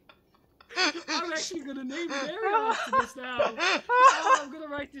 I'm actually gonna name an area after this now. Oh, I'm gonna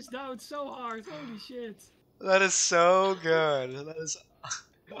write this down so hard. Holy shit. That is so good. That is.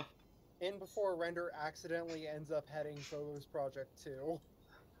 And before render accidentally ends up heading Phobos Project 2.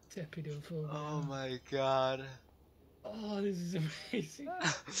 Tepidophobia. Oh my god. Oh, this is amazing.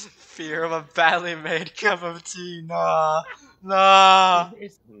 Fear of a badly made cup of tea. Nah. Nah.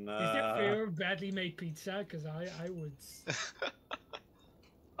 Is there fear of badly made pizza? Because I would.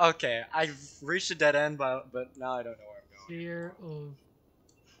 Okay, I've reached a dead end, but now I don't know where I'm going. Fear of.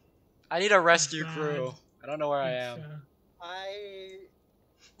 I need a rescue bad crew. I don't know where I am. pizza.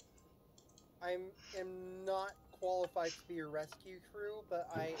 I am not qualified to be a rescue crew, but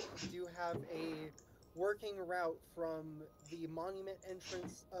I do have a working route from the monument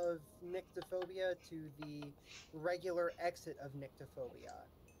entrance of Nyctophobia to the regular exit of Nyctophobia.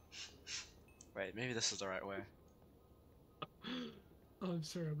 Wait, maybe this is the right way. Oh, I'm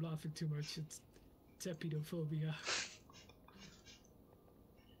sorry, I'm laughing too much. It's tepidophobia.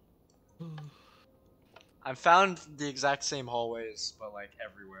 Oh. I've found the exact same hallways, but like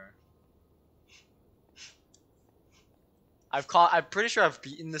everywhere. I'm pretty sure I've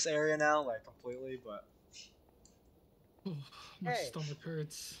beaten this area now, like completely, but. Oh, my Hey. stomach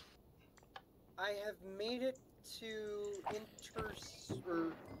hurts. I have made it to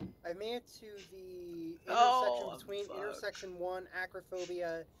I made it to the intersection Oh, between fuck. intersection 1,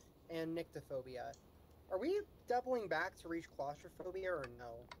 acrophobia, and nyctophobia. Are we doubling back to reach claustrophobia or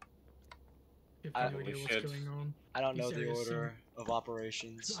no? You I- have no we idea what's should. going on. I don't These know the areas order of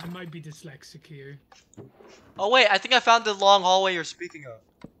operations. I might be dyslexic here. Oh wait, I think I found the long hallway you're speaking of.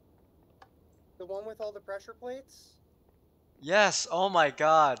 The one with all the pressure plates? Yes, oh my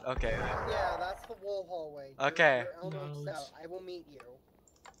god, okay. Yeah, that's the wool hallway. Okay. You're almost No, out. I will meet you.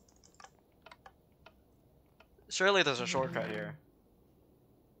 Surely there's a shortcut here.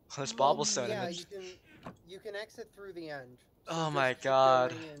 There's Bobblestone Yeah, in it. you can exit through the end. So Oh just my keep god.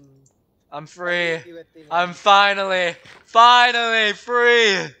 going and I'm I'll free. meet you at the I'm end. finally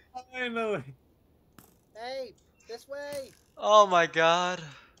free! Finally. Hey, this way! Oh my god.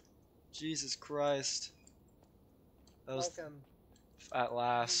 Jesus Christ. That was Welcome. at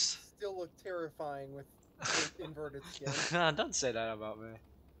last. You still look terrifying with inverted skin. Don't say that about me.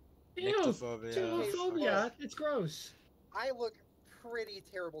 Ew! Nyctophobia. Tepidophobia! It's gross. I look pretty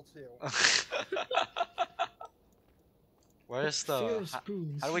terrible too. Where's Fear the... of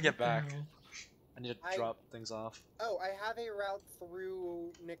spoons. how do we get What the back? hell? I need to I- drop things off. Oh, I have a route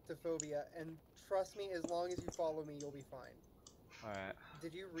through Nyctophobia, and trust me, as long as you follow me, you'll be fine. Alright.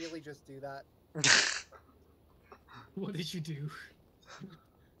 Did you really just do that? What did you do?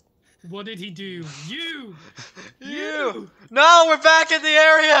 What did he do? You! You! No, we're back in the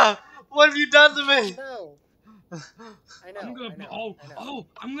area! What have you done to me? No! I know. I'm gonna. I know.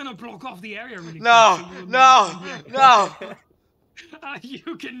 I'm gonna block off the area really No, quick. So you will no, never find the no. exit.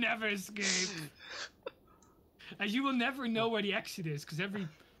 You can never escape. And you will never know where the exit is, because every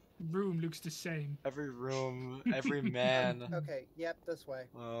room looks the same. Every room, every man. Okay, yep, this way.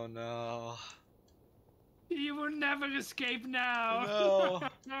 Oh no. You will never escape now.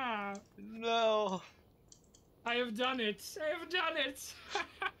 No. No. I have done it. I have done it.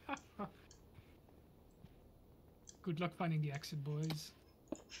 Good luck finding the exit, boys.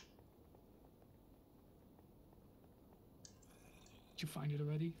 Did you find it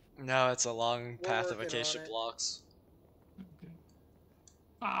already? No, it's a long We're path of working acacia on it. blocks. Okay.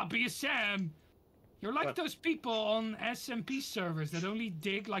 Ah, be a Sam. You're like What? those people on SMP servers that only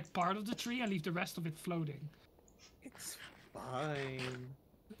dig like part of the tree and leave the rest of it floating. It's fine.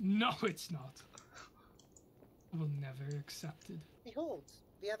 No, it's not. I will never accept it. Behold,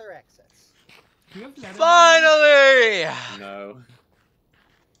 the other exits. Do you have letter? Finally! No.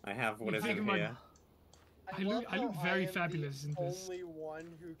 I have what You is think in my- here. I look how very I am fabulous in the this. only one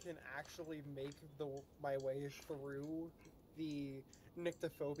who can actually make my way through the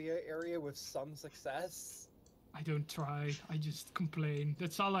Nyctophobia area with some success. I don't try. I just complain.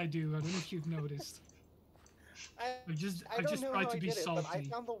 That's all I do. I don't know if you've noticed. I just don't know try how to I be did it, but I salty.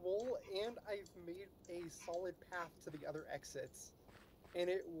 found the wall and I've made a solid path to the other exits, and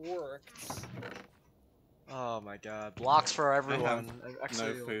it worked. Oh my god. Blocks for everyone. No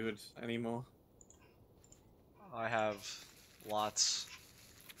Actually, food anymore. I have lots.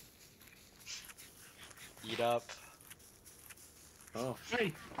 Eat up. Oh,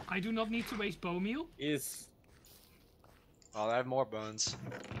 Hey, I do not need to waste bone meal. is Oh, I have more bones.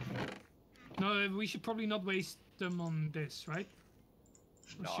 No, we should probably not waste them on this, right?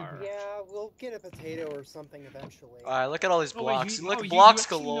 Or should Nar. we? Yeah, we'll get a potato or something eventually. Alright, look at all these Oh, wait, blocks. you- Look, oh, you blocks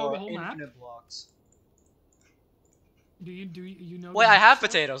actually know galore. the whole map? Infinite blocks. Do you know? Wait, the I have stuff?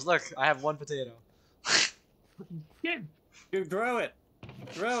 potatoes. Look, I have one potato. Yeah. you grow it.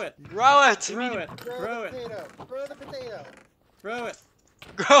 Grow it. Grow it! Grow it. Grow Grow the it. potato. Grow the potato. Grow it.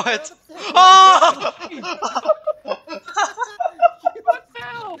 Grow it! Grow the potato. Oh! What the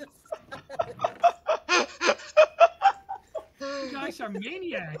hell? You guys are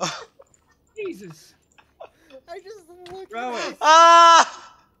maniacs. Jesus. I just looked Grow at it. it.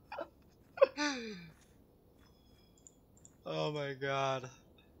 Ah! Oh my god.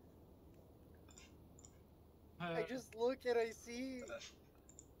 I just look and I see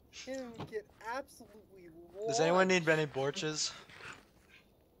him get absolutely lost. Does anyone need any torches?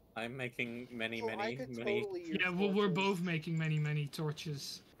 I'm making many, Oh, I many, could many. totally use Yeah, well, we're torches. both making many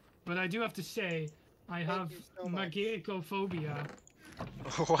torches. But I do have to say, I Thank have you so much. Nyctophobia.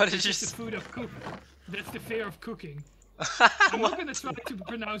 What did It's you just the say? food of cook. That's the fear of cooking. I'm not gonna try to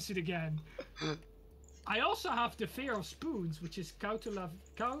pronounce it again. I also have the fear of spoons, which is Fear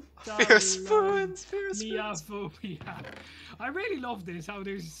spoons! Fear spoons! Nyctophobia. I really love this, how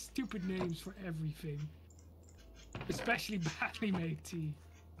there's stupid names for everything. Especially badly made tea.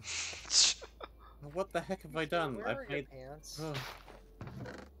 What the heck have I done? Where I've are your made. pants? Oh.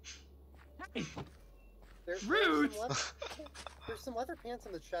 Hey, There's Rude. There's some leather pants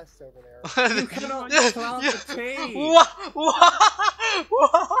in the chest over there. You cannot plant the tea. What?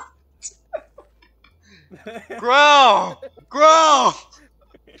 What? Grow! Grow!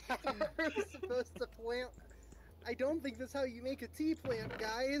 We're supposed to plant. I don't think that's how you make a tea plant,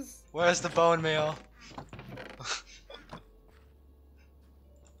 guys. Where's the bone meal?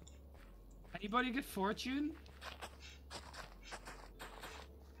 anybody get fortune?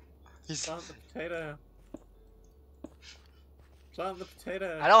 He's... Plant the potato. Plant the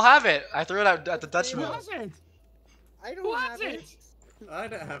potato. I don't have it. I threw it out at the Dutch Who mill. has it? I don't Who have has it. it? I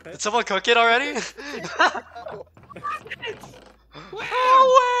don't have Did it. someone cook it already? Oh, Where?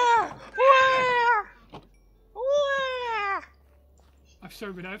 Oh, where? Where? I'm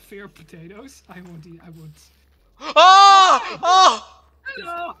sorry, but I have fear of potatoes. I won't eat. I won't. Oh! Oh!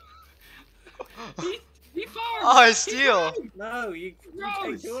 No! He farms! Oh, I He steal! grows! No, you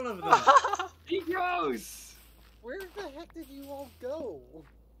Gross. take all of them. He grows! where the heck did you all go?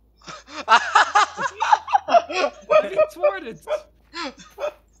 I get thwarted!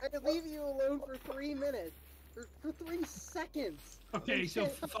 I could leave you alone for 3 minutes. For 3 seconds. Okay, And so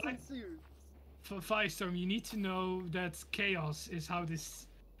chaos ensued. for Firestorm, you need to know that chaos is how this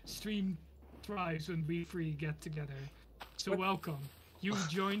stream thrives when we three get together. So welcome. You've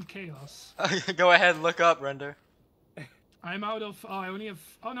joined chaos. Go ahead, look up, Render. I'm out of. Oh, I only have.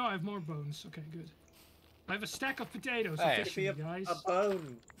 Oh no, I have more bones. Okay, good. I have a stack of potatoes. Hey. Give me Officially, guys. a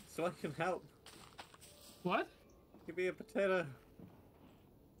bone so I can help. What? Give me a potato.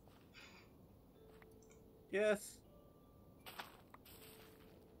 Yes.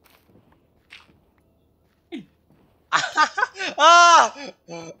 Ah!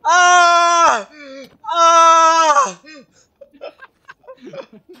 Ah! Ah!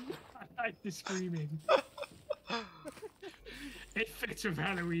 I like the screaming. It fits with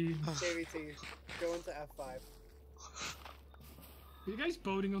Halloween. KVT, go into F5. Are you guys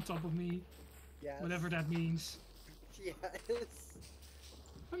boating on top of me? Yes. Whatever that means. Yes.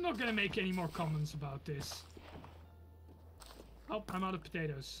 I'm not gonna make any more comments about this. Oh, I'm out of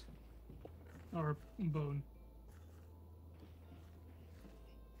potatoes. Or bone.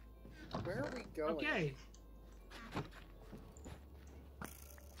 Where are we going? Okay.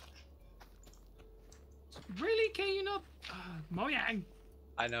 Really? Can you not? Mojang.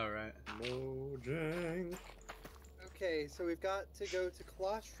 I know, right? Mojang. Okay, so we've got to go to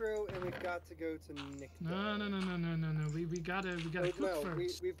Claustro and we've got to go to Nycto. No. We gotta cook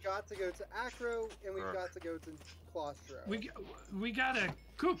first. We've got to go to Acro and we've got to go to Claustro. We gotta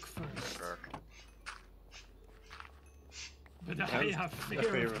cook first. But I have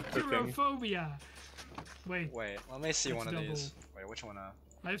fear of Tyrophobia. Wait, let me see one of double. these. Wait, which one?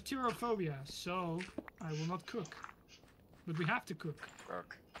 I have Tyrophobia, so I will not cook. But we have to cook.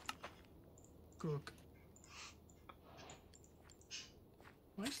 Cook.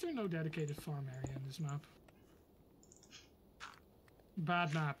 Why is there no dedicated farm area in this map?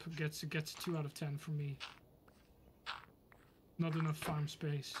 Bad map. Gets a 2 out of 10 from me. Not enough farm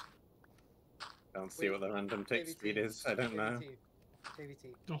space. Don't see what the random tick speed is. I don't know.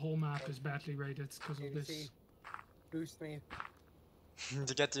 KVT. The whole map is badly rated because of this. Boost me.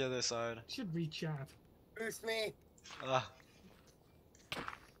 To get to the other side. Should re-chat. Boost me.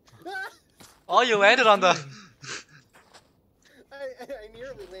 Oh, you landed on the. I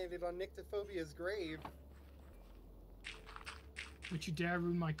nearly landed on Nyctophobia's grave. Would you dare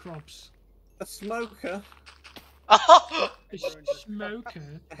ruin my crops? A smoker. Oh! A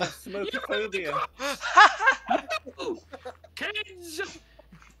smoker? I have smokophobia. Kids!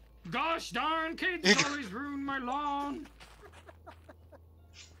 Gosh darn kids always ruin my lawn.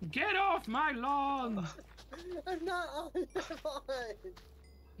 Get off my lawn! I'm not on it.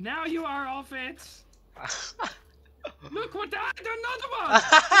 Now you are off it. Look what another one!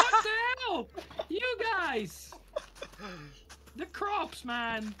 What the hell? You guys! The crops,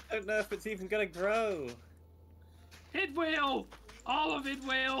 man. I don't know if it's even gonna grow. It will. All of it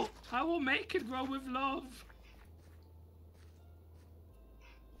will. I will make it grow with love.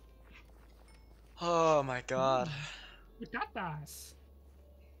 Oh my god. Patatas.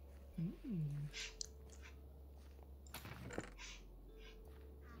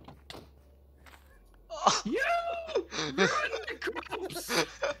 You ruined the crops.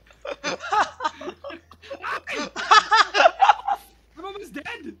 I'm almost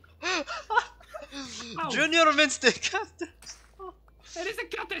dead. Ow. Junior Minstick. Het is een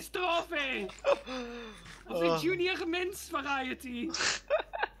catastrofe. Of the junior mince variety.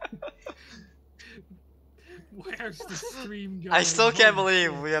 Where's the stream going? I still can't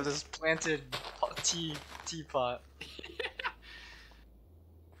believe we have this planted teapot.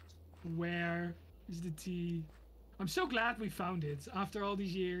 Where is the tea? I'm so glad we found it after all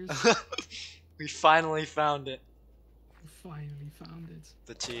these years. We finally found it. We finally found it.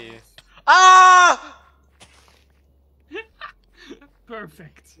 The tea. Ah!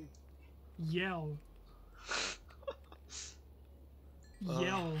 Perfect. Yell.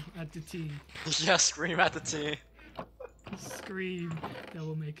 Yell at the tea. Yeah, scream at the tea. Scream. That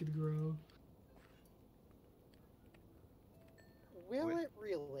will make it grow. Will it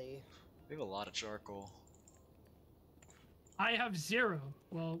really? We have a lot of charcoal. I have 0.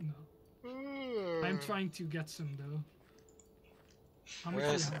 Well, no. I'm trying to get some though. How much do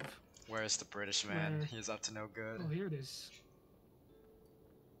you have? Where's the British man? Where? He's up to no good. Oh, here it is.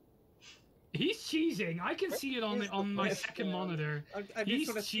 He's cheesing. I can see it on my second monitor. I He's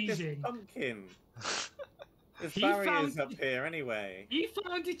just want to see this cheesing. pumpkin. There's He barriers found- up here anyway. He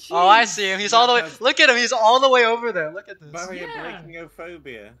found the cheese. Oh, I see him. He's all the way. Look at him. He's all the way over there. Look at this. Barrier Yeah.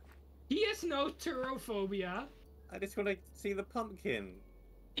 breakingophobia. He has no Tyrophobia. I just want to see the pumpkin.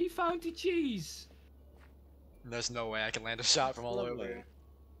 He found the cheese. There's no way I can land a shot from all the way over Lovely. here.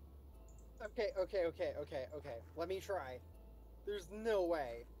 Okay. Let me try. There's no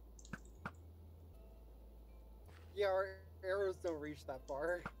way. Yeah, our arrows don't reach that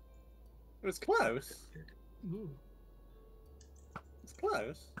far. It was close. Ooh. It's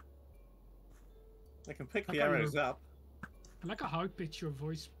close. I can pick I the thought you arrows were- up. I like how pitch your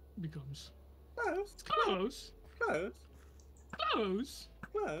voice becomes. Close. Close. Close. Close.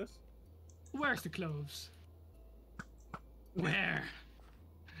 Close. Where's the cloves? Where?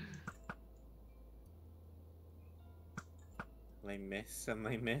 They miss and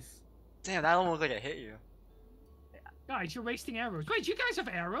they miss. Damn, that almost looked like it hit you. Guys, you're wasting arrows. Wait, you guys have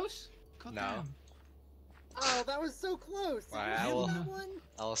arrows? God No. damn. Oh, that was so close. Did Alright, you I will- hit that one?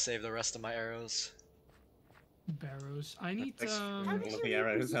 I'll save the rest of my arrows. Barrows. I need Thanks for How all did of you the get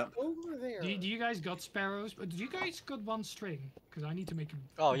arrows up. over there? do you guys got sparrows? But do you guys got one string? Because I need to make a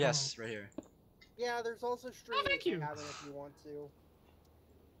Oh bow. yes, right here. Yeah, there's also string in thank the you. cabin if you want to.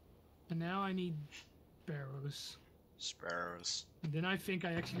 And now I need barrows. Sparrows. And then I think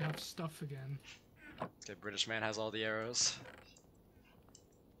I actually have stuff again. Okay, British man has all the arrows.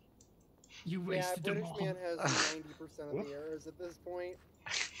 You Yeah, wasted them British all. man has 90% of the arrows at this point.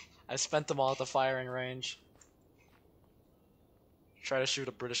 I spent them all at the firing range. Try to shoot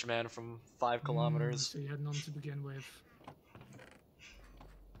a British man from 5 kilometers. So you had none to begin with.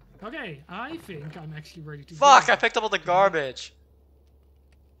 Okay, I think I'm actually ready to Fuck! go. I picked up all the garbage.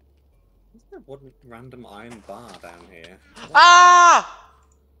 Is there one random iron bar down here? Ah!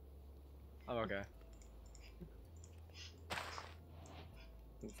 I'm okay.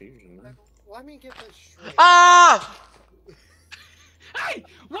 Confusion. Let me get this straight. Ah! Hey!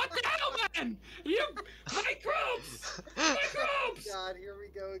 What the hell, man? You... My crops! My crops! God, here we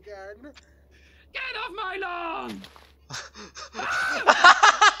go again. Get off my lawn!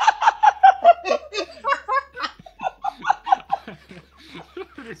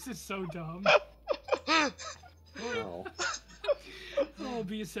 This is so dumb. Oh. Oh,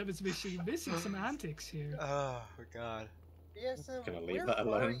 BSM is missing some antics here. Oh god. BSM, Gonna leave where that are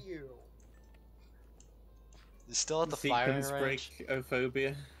alone. you? You're still at the firing Sequence range?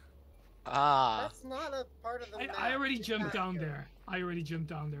 break-ophobia. Ah. That's not a part of the map. I already Get jumped back down here. there. I already jumped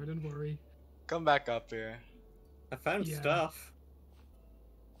down there, don't worry. Come back up here. I found Yeah. stuff.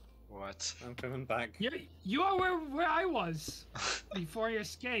 What? I'm coming back. Yeah, you are where I was before you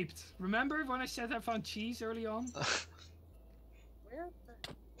escaped. Remember when I said I found cheese early on? Where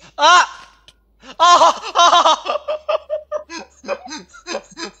the... Ah! Oh!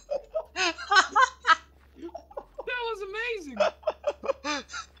 That was amazing!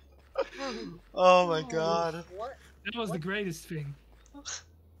 Oh my god. What? That was the greatest thing.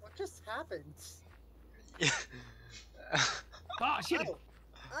 What just happened? Oh, shit! Oh.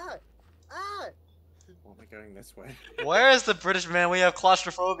 Ah! Ah! Why am I going this way? Where is the British man? We have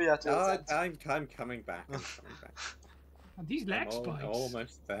claustrophobia too. I'm coming back. I'm coming back. These leg I'm spikes.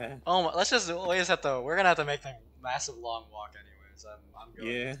 almost there. Oh my, we're gonna have to make a massive long walk anyways. I'm going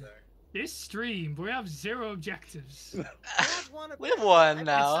Yeah. there. This stream, we have 0 objectives. We have one We have one objective.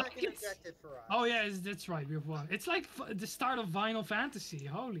 now. It's not an objective for us. Oh yeah, that's right, we have 1. It's like the start of Final Fantasy.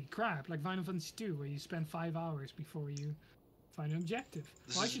 Holy crap, like Final Fantasy 2, where you spend 5 hours before you find an objective.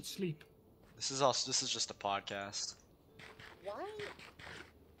 This Well, I is- should sleep. This is just a podcast. Why?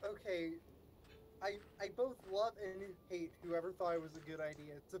 Okay. I both love and hate whoever thought it was a good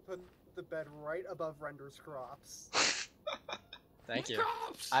idea to put the bed right above Render's crops. Thank you.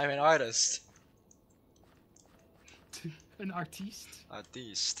 Crops! I'm an artist. An artiste.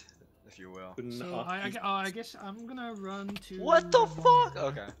 Artiste, if you will. So I guess I'm gonna run to. What the one fuck? area.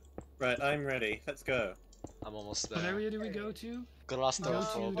 Okay. Right, I'm ready. Let's go. I'm almost What there. area do we go to? I'll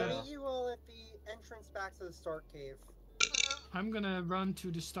Claustrophobia. meet you all at the entrance back to the start cave. I'm gonna run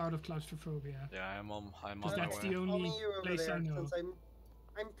to the start of Claustrophobia. Yeah, I'm on Because my that's way. the I'll only meet you over place there I know. since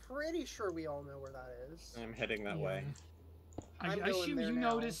I'm pretty sure we all know where that is. I'm heading that Yeah. way. I I'm going assume there you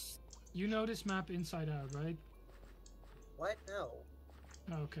now. know this map inside out, right? What? No.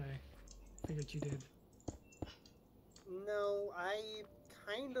 Okay. Figured you did. No, I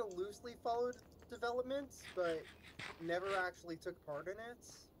kind of loosely followed developments, but never actually took part in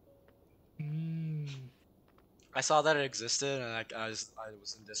it. Hmm. I saw that it existed, and I was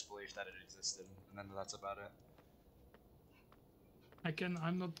in disbelief that it existed, and then that's about it.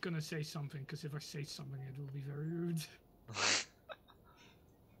 I'm not gonna say something, because if I say something, it will be very rude.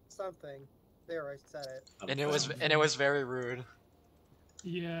 Something. There, I said it. And it was very rude.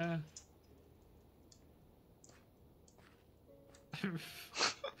 Yeah.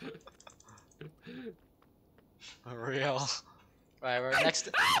 Real. Right, we're next.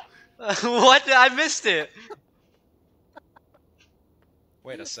 What? I missed it.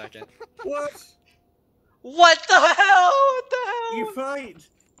 Wait a second. What? What the hell? What the hell? You fight!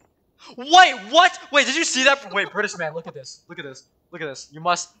 Wait, what? Wait, did you see that? Wait, British man, look at this. Look at this. Look at this. You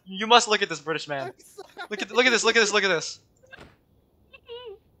must look at this, British man. I'm sorry. Look at this. Look at this. Look at this.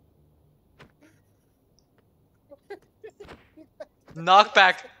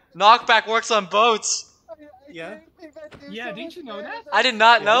 Knockback works on boats. Yeah. Yeah, didn't you know that? I did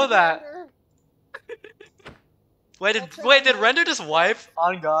not know that. Wait, did Render just wipe?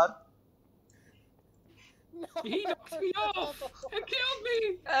 On God. He knocked me off and killed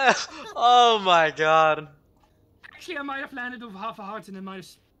me! Oh my god. Actually, I might have landed with half a heart and I might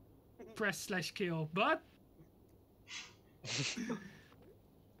have pressed /kill, but...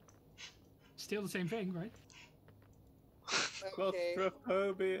 Still the same thing, right? Okay.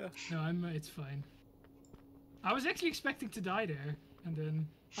 Claustrophobia. No, it's fine. I was actually expecting to die there, and then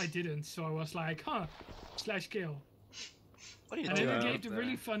I didn't, so I was like, huh, /kill. What are you And doing? then it up gave the there?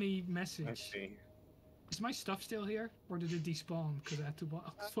 really funny I message. see. Is my stuff still here, or did it despawn? Because I had to.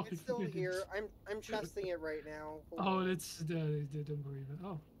 It's still here. I'm testing it right now. Hold Oh, on. that's don't worry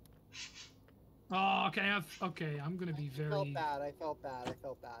about. Oh. Oh, okay, I'm gonna be I very. felt bad. I felt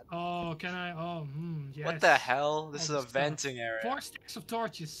bad. Oh, can I? Oh, yes. What the hell? This All is a the stuff. venting area. 4 stacks of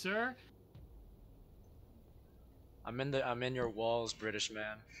torches, sir. I'm in your walls, British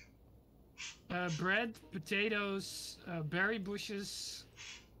man. Bread, potatoes, berry bushes,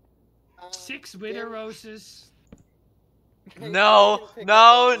 6 wither There- roses. Hey, No, you can pick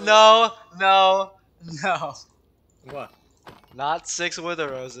no, up on no, no, no. What? Not 6 wither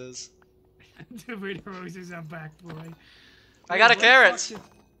roses. The wither roses are back, boy. I got a Wait, what carrot. the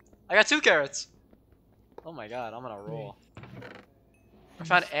fuck I got 2 carrots. Oh my god, I'm gonna roll. I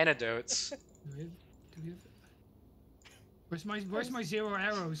found antidotes. Do we have... Where's my 0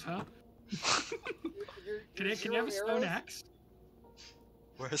 arrows, huh? Can I have a stone axe?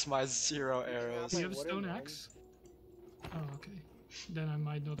 Where's my 0 arrows? Do you have a What stone am I? axe? Oh, okay. Then I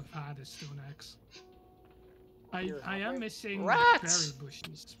might not have had a stone axe. I am missing Rats! berry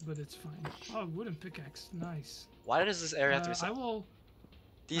bushes, but it's fine. Oh, wooden pickaxe, nice. Why does this area have to be I so... will,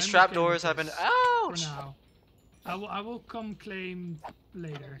 These I'm trapdoors okay have with been... this Ouch! for now. I will come claim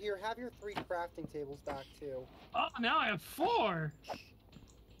later. Here, have your 3 crafting tables back too. Oh, now I have 4!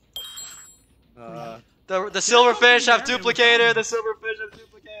 The come silverfish to have the area, duplicator! we're The silverfish have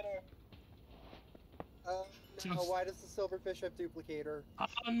duplicator! No, why does the silverfish have duplicator? Oh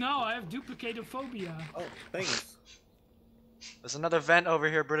no, I have Nyctophobia. Oh, things. There's another vent over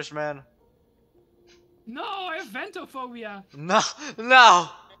here, British man. No, I have Ventophobia. No, no!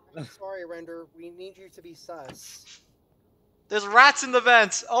 I'm sorry, Render. We need you to be sus. There's rats in the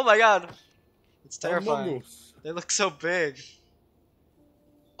vents! Oh my god! It's terrifying. Among Us. They look so big.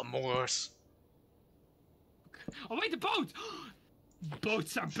 Among Us. Oh wait, the boat!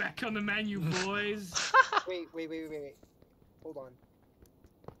 Boats are back on the menu, boys. Wait. Hold on.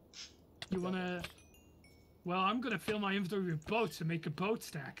 You wanna... Well, I'm gonna fill my inventory with boats and make a boat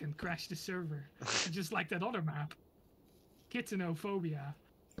stack and crash the server. Just like that other map. Kitanophobia.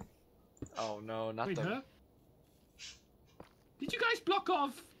 Oh no, not Wait, the... huh? Did you guys block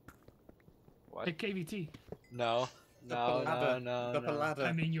off What? the KVT? No. The No, ladder. no, The no. ladder.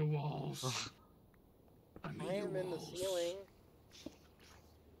 I'm in your walls. I'm I in your am in the walls. ceiling.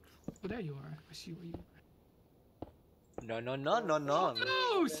 Oh, there you are. I see where you are. No, no, no, no, no.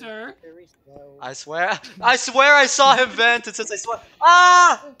 No, sir! Very slow. I swear I saw him vent, and since I swear...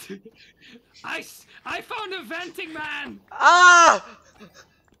 Ah! I found a venting man! Ah!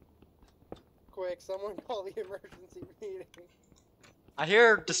 Quick, someone call the emergency meeting. I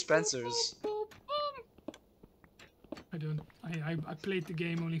hear dispensers. I don't. I played the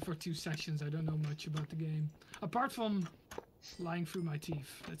game only for 2 sessions. I don't know much about the game. Apart from lying through my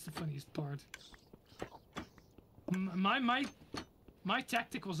teeth. That's the funniest part. My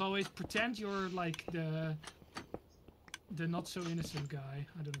tactic was always pretend you're like the not so innocent guy.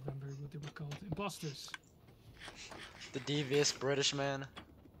 I don't remember what they were called. Imposters. The devious British man.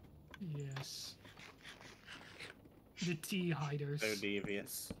 Yes. The tea hiders. So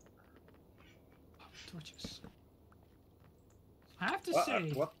devious. Oh, torches. I have to What-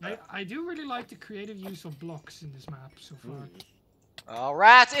 say, what the- I do really like the creative use of blocks in this map so far. Oh,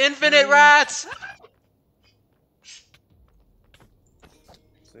 rats! Infinite rats!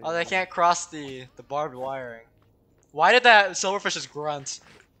 Oh, they can't cross the barbed wiring. Why did that silverfish just grunt?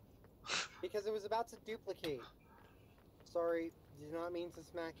 Because it was about to duplicate. Sorry, did not mean to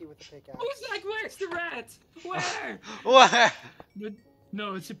smack you with a pickaxe. Who's like, where's the rat? Where? What? But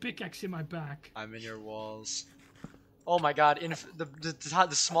no, it's a pickaxe in my back. I'm in your walls. Oh my god,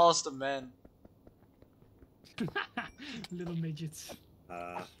 the smallest of men. Little midgets.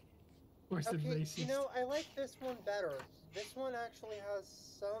 Where's the Okay, racist? you know, I like this one better. This one actually has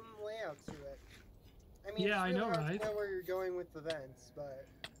some layout to it. I mean, Yeah, it's I know, really hard right? to know where you're going with the vents, but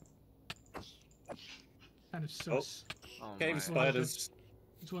Kind of sus. Oh Cave my. spiders.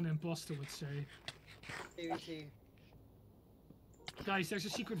 That's what an imposter would say. KVT. Guys, there's a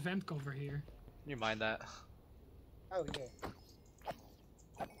secret vent cover here. You mind that? Oh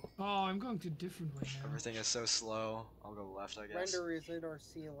yeah. Oh, I'm going to a different way now. Everything is so slow. I'll go left, I guess. Render is in our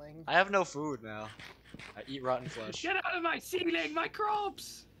ceiling. I have no food now. I eat rotten flesh. Get out of my ceiling, my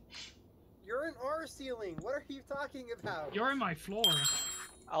crops! You're in our ceiling. What are you talking about? You're in my floor.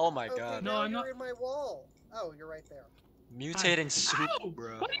 Oh my Okay, god. No, now I'm you're not- in my wall. Oh, you're right there. Mutating soup, Ow!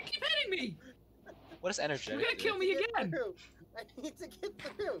 bro. Why do you keep hitting me? What is energetic? You're gonna do? kill me Get again! through. I need to get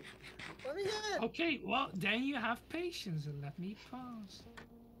through. Let me in. Okay, well, then you have patience and let me pass.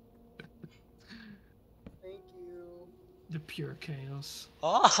 Thank you. The pure chaos.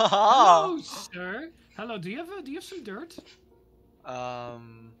 Oh! Hello, sir. Hello, do you have some dirt? I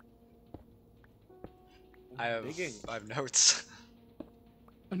have Digging. notes.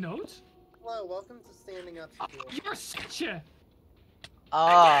 A note? Hello, welcome to Standing Up Oh, School. you're such a...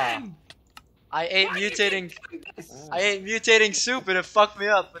 Ah! Again! I ate Why do you mutating. keep doing this? I ate mutating soup and it fucked me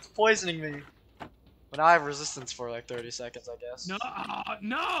up. It's poisoning me. But now I have resistance for like 30 seconds, I guess. No,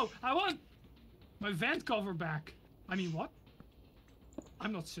 no! I want my vent cover back. I mean, what?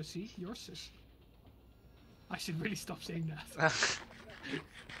 I'm not sissy. You're sissy. I should really stop saying that.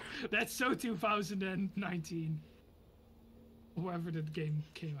 That's so 2019. Whoever that game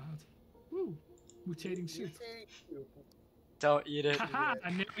came out. Woo! Mutating soup. Mutating soup. Don't eat it. Haha!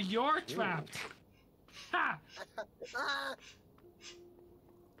 And now you're trapped. Ha! Ah!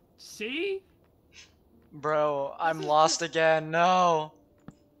 See? Bro, I'm lost again. No.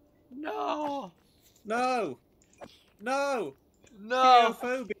 No. No! No! No.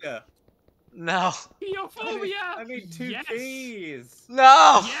 Phobia! No. Keophobia! I need 2 Yes! keys!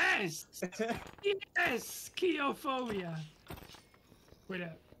 No. Yes! Yes! Keophobia! Wait,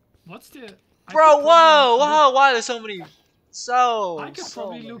 what's the... I Bro, could whoa, probably whoa, why there's so many? I could so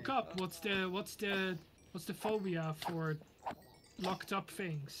probably many. look up what's the phobia for locked up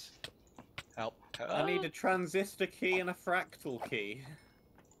things. Help. I need a transistor key and a fractal key.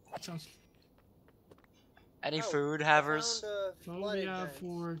 Sounds Any Oh, food I havers? found a flood phobia event.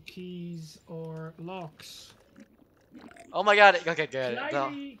 for keys or locks. Oh my god, okay, good.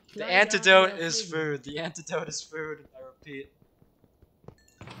 Clyde- The Clyde antidote Alpha is phobia. food. The antidote is food. I repeat.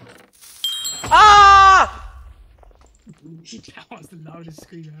 Ah! That was the loudest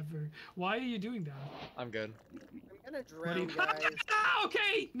scream ever. Why are you doing that? I'm good. I'm gonna What do drown, you... guys. Ah,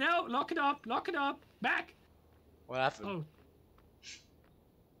 okay, no, lock it up, back. What happened? Oh,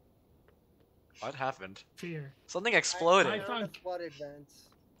 What happened? fear. Something I exploded. found a found- flooded vent.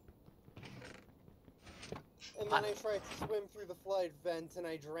 And then I tried to swim through the flooded vent and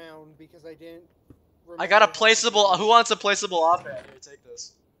I drowned because I didn't I got a remember how to placeable. do Who wants a placeable op-ed? Here, take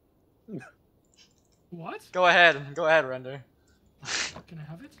this. What? Go ahead. Go ahead, Render. Can I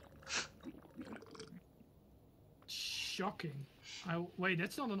have it? Shocking. Wait,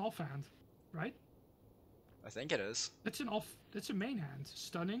 that's not an offhand, right? I think it is. That's an off. That's a main hand.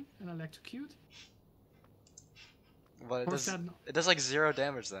 Stunning and electrocute. But Or is that it does like 0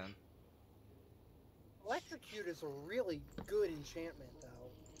 damage then. Electrocute is a really good enchantment,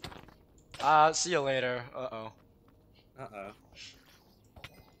 though. See you later. Uh-oh. Uh-oh.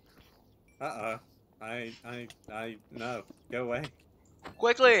 Uh-oh. No. Go away.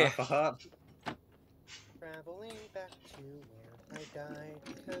 Quickly! Half a heart. Traveling back to where I died,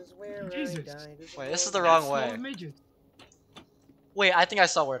 because where Jesus. I died is Wait, this is a the world wrong That's way. not a midget. Wait, I think I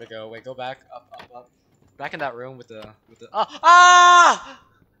saw where to go. Wait, go back. Up. Back in that room with the... Ah!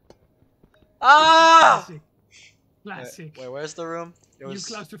 Classic. Classic. Wait, where's the room? It You was...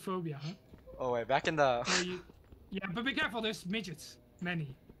 claustrophobia, huh? Oh, wait, back in the... Or you... Yeah, but be careful. There's midgets.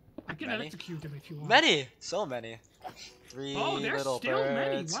 Many. I can Many? electrocute them if you want. Many! So many. 3 Oh, there's little still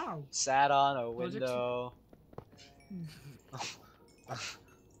birds. many. Wow. Sat on a Those are window.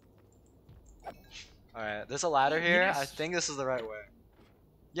 Alright, there's a ladder here. I Yes. think this is the right way.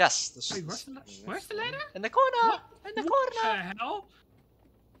 Yes, this Wait, is where's the ladder? in the corner. What? In the What corner. the hell?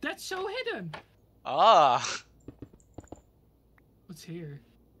 That's so hidden. Ah, What's here?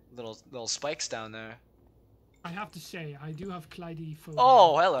 little spikes down there. I have to say, I do have Claustrophobia.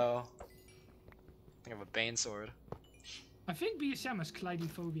 Oh, hello. I think I have a Bane sword. I think BSM has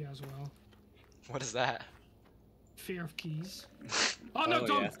Claustrophobia as well. What is that? Fear of keys. Oh no!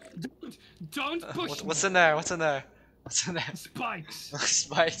 Oh, Don't push What's me. in there? What's in there? What's in there? Spikes.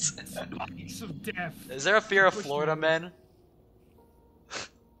 Spikes. Spikes of death. Is there a fear of Push me Florida over. men?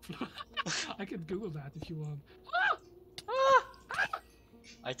 I could Google that if you want.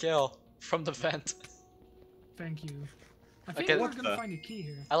 I kill from the vent. Thank you. I think Okay. we're What gonna the- find a key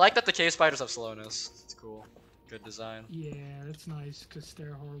here. I like that the cave spiders have slowness. It's cool. Good design. Yeah, that's nice because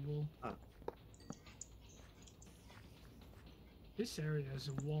they're horrible. Oh. This area is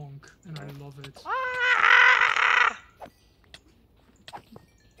a wonk, and I love it.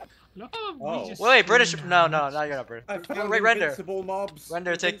 Look, Oh. we just Wait, British. screamed No, at no, it. no, you're not British. I found Wait, Render. invincible mobs.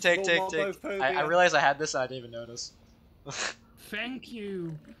 Render, take. Invincible I mobophobia. realized I had this. I didn't even notice. Thank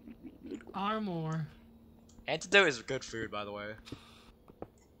you. Armor. Antidote is good food, by the way.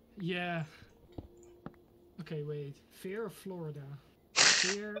 Yeah. Okay, wait. Fear of Florida.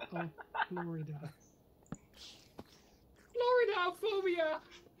 Fear of Florida. Florida phobia.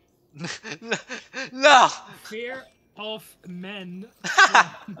 No. Fear of men.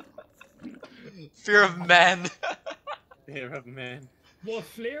 Fear of men. Fear of men. What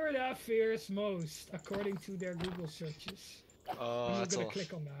Florida fears most, according to their Google searches. Oh, I'm not that's gonna all.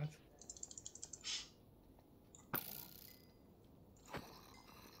 click on that.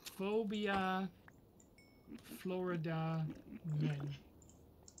 Phobia, Florida, men.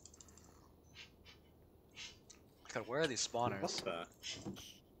 God, where are these spawners? What's that?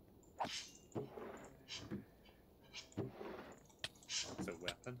 It's a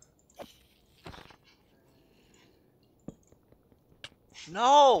weapon.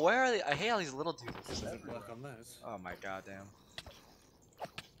 No, where are they? I hate all these little dudes. Doesn't work on those. Oh my goddamn.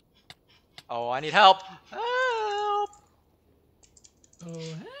 Oh, I need help. Help! Oh,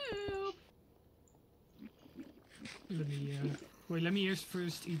 help! Let me, wait, let me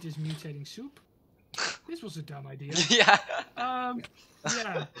first eat this mutating soup. This was a dumb idea. Yeah.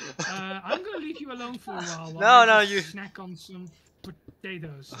 Yeah. I'm gonna leave you alone for a while. No, I you- just snack on some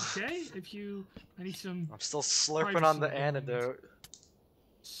potatoes, okay? I need some I'm still slurping privacy on the at moment. antidote.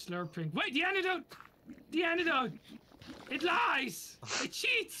 Slurping. Wait, the antidote! The antidote! It lies! It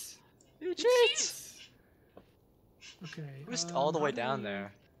cheats! You It cheats! Okay. Who's all the way how do down we-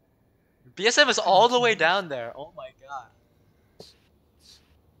 there? BSM is all the way down there. Oh my god.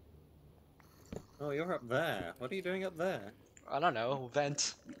 Oh, you're up there. What are you doing up there? I don't know.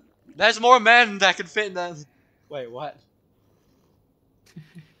 Vent. There's more men that can fit in that. Wait, what?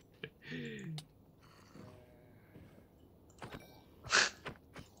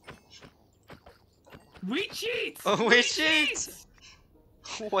 We cheat! Oh, we cheat!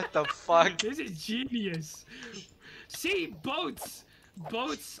 What the fuck? This is genius. See, boats.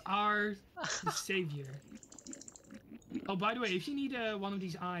 Boats are the savior. Oh, by the way, if you need one of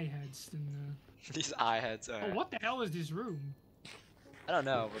these eye heads, then. These eye heads are. Oh, what the hell is this room? I don't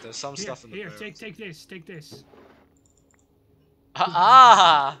know, but there's some Here, stuff in the here, boat. take this, take this.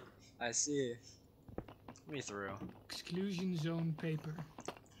 Ah! I see. Let me through. Exclusion zone paper.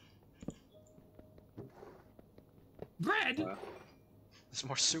 Bread. There's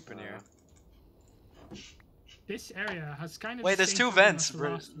more soup in here. This area has kind of. Wait, the there's same two problem vents, as the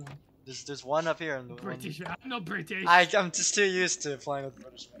Brit. last one. There's one up here and the British. one. I'm not British. I'm just too used to playing with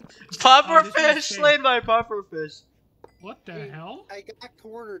British men. Pufferfish! safe. Slain by pufferfish! What the Dude, hell? I got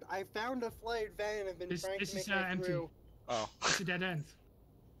cornered. I found a flayed van and have been This- trying this to make is, my empty. through. Oh. It's a dead end.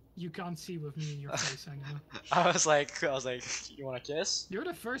 You can't see with me in your face, I know. I was like, you wanna kiss? You're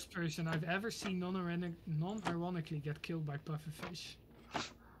the first person I've ever seen non-ironically get killed by pufferfish.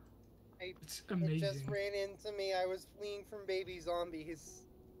 It's It amazing. just ran into me. I was fleeing from baby zombies.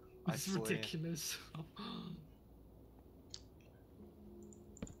 I It's flee. ridiculous.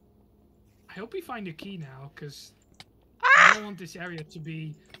 I hope we find a key now, because I don't want this area to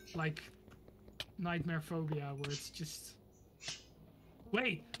be like Nightmare Phobia, where it's just...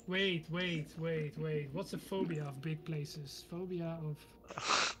 Wait. What's a phobia of big places? Phobia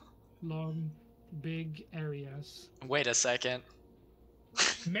of long, big areas. Wait a second.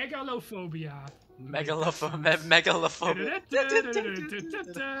 Megalophobia. Megalophobia.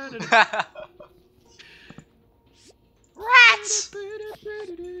 Rats!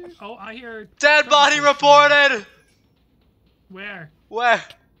 Oh, I hear... Dead body reported! Where? Where?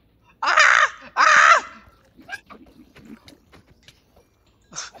 Ah! Ah!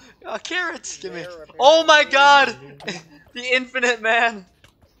 Oh, carrots! Give me. There, Oh my god! The infinite man!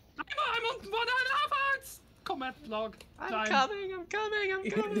 I'm on 1.5 hearts! Combat log. I'm Time.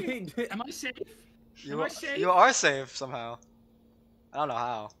 coming! Am I safe? You Am are, I safe? you are safe somehow. I don't know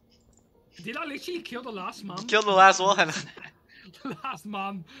how. Did I literally kill the last mom? You killed the last one. The last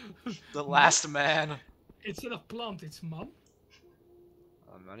mom. The last man. Instead of plant, it's mom.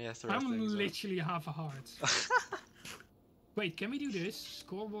 I need to throw I'm things up. literally half a heart. Wait, can we do this?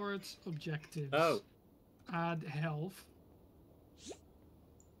 Scoreboard objectives. Oh. Add health.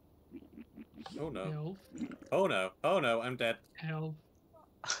 Oh no. Health. Oh no. Oh no, I'm dead. Health.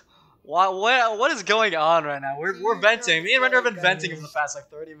 What is going on right now? We're venting. Me and Render have been venting for the past like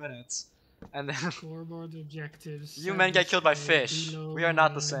 30 minutes. And then Scoreboard objectives. You men get killed by satisfy fish. below We are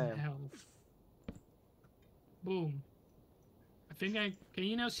not the minimum same. Health. Boom. I Can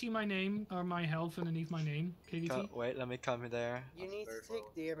you now see my name or my health underneath my name, KVT? Wait, let me come there. You need to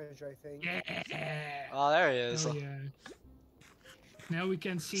take damage, I think. Yeah. Oh, there he is. Oh yeah. Now we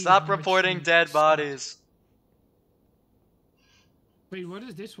can see. Stop how much reporting we dead suck. bodies. Wait, where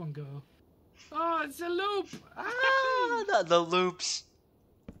does this one go? Oh, it's a loop. Ah, the loops.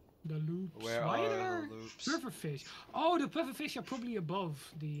 The loops. Where Why are there the loops? pufferfish? Oh, the pufferfish are probably above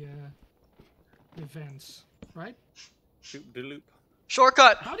the vents, right? Shoot the loop.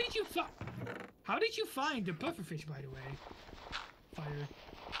 Shortcut. How did you find the pufferfish, by the way? Fire.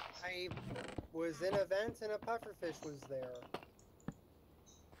 I was in a vent and a pufferfish was there.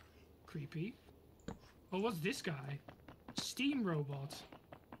 Creepy. Oh, what's this guy? Steam robot.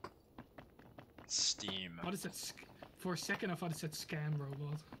 Steam. What is that? For a second, I thought it said scam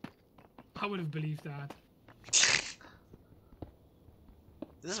robot. I would have believed that. Is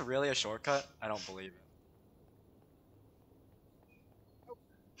this really a shortcut? I don't believe it.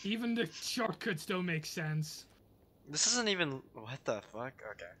 Even the shortcuts don't make sense. This isn't even. What the fuck?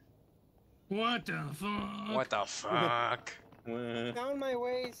 Okay. What the fuck? What the fuck? I found my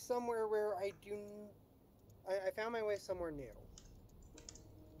way somewhere where I found my way somewhere new.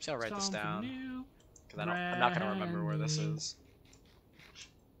 I'm just gonna write this Something down. new, Because I'm not gonna remember where this brand new. is.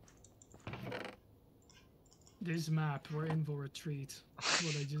 This map, we're in for a treat. That's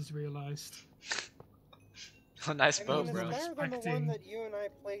what I just realized. A nice I boat, mean, bro. it's better than the one Expecting- that you and I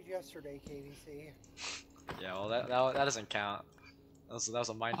played yesterday, KVC. Yeah, well, that doesn't count. That was a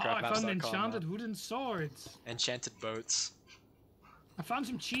Oh, Minecraft I found an Maps.com enchanted map. wooden swords. Enchanted boats. I found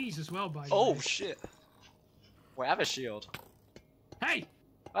some cheese as well, by the Oh way. shit! Wait, I have a shield. Hey!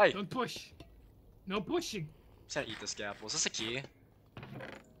 Hey, Don't push. No pushing. I'm just gonna eat this gap. Was this a key?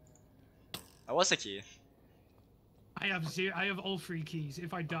 That was a key. I have all 3 keys.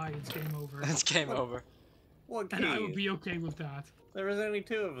 If I die, it's game over. It's game over. What And I would key? be okay with that. There is only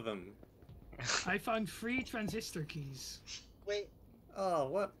 2 of them. I found 3 transistor keys. Wait. Oh,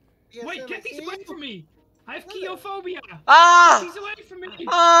 what? Yes, Wait, Em, get I these see away you. from me! I have What? Nyctophobia! Get Ah! these away from me!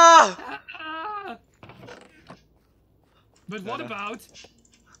 Ah! Ah! But what No, no. about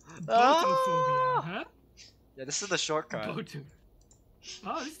Ah! Botophobia, huh? Yeah, this is the shortcut. Boto.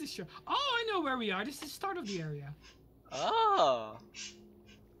 Oh, this is the show. Oh, I know where we are. This is the start of the area. Oh.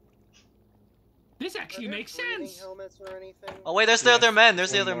 This Are actually there makes breathing sense. helmets or anything? Oh wait, there's the Yes, other men.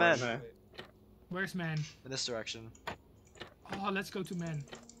 There's the one other more men. in there. Where's man? In this direction. Oh, let's go to men.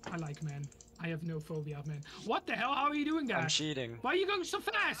 I like men. I have no phobia of men. What the hell? How are you doing that? I'm cheating. Why are you going so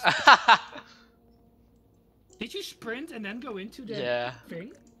fast? Did you sprint and then go into the Yeah.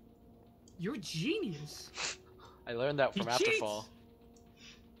 thing? You're a genius. I learned that He from cheats. Afterfall.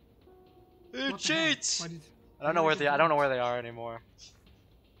 It What the hell? cheats. Why did- I don't know where I don't know where they are anymore.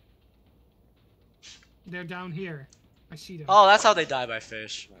 They're down here. I see them. Oh, that's how they die by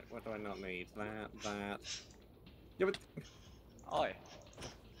fish. Right, what do I not need? That. Yeah, but... Oi.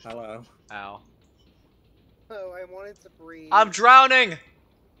 Hello. Ow. Oh, I wanted to breathe. I'm drowning.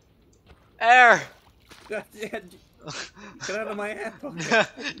 Air. Yeah, get out of my head.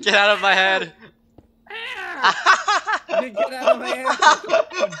 Get out of my head. Air! Get out of my head.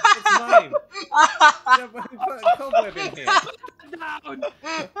 It's mine. Yeah, but who put a cobweb in here? Down!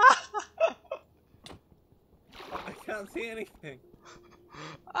 I can't see anything.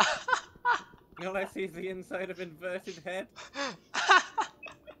 All I see is the inside of inverted head.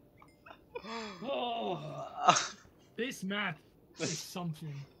 Oh, this map is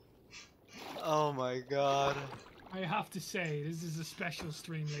something. Oh my god. I have to say, this is a special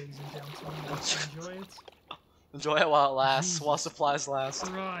stream, ladies and gentlemen. Let's enjoy it. Enjoy it while it lasts, Jesus while supplies last.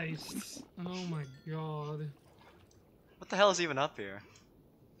 Christ. Oh my god. What the hell is even up here?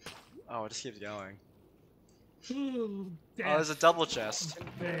 Oh, it just keeps going. Ooh, Oh, there's a double chest.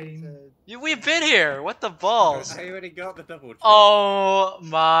 pain. We've been here! What the balls? I already got the double check. Oh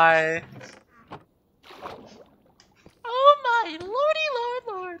my. Oh my lordy lord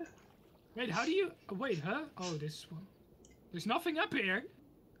lord. Wait, how do you... Wait, huh? Oh, this one. There's nothing up here.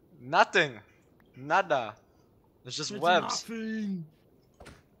 Nothing. Nada. There's just There's webs. nothing.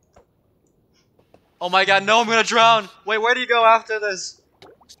 Oh my god, no, I'm gonna drown! Wait, where do you go after this?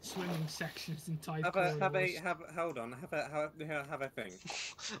 Swimming sections and tight Hold on, have a thing.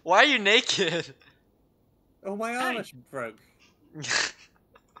 Why are you naked? Oh, my armor broke.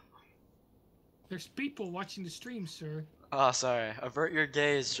 There's people watching the stream, sir. Oh, sorry. Avert your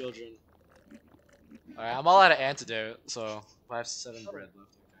gaze, children. Alright, I'm all out of antidote, so I have 7 bread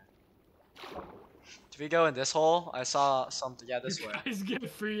left. If we go in this hole, I saw something. Yeah, this You way. guys get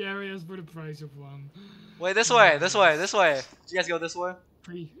 3 areas for the price of 1. Wait, this way, this way, this way. Did you guys go this way?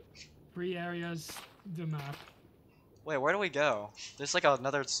 Free areas, the map. Wait, where do we go? There's like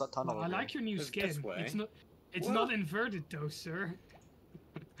another tunnel. I like your new This skin. way. It's What? not inverted though, sir.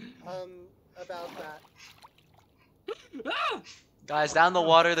 About that. Ah! Guys, down the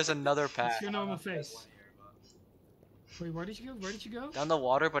water, there's another path. It's your I don't know normal if you guys face. wanna hear, but- Wait, where did you go? Where did you go? Down the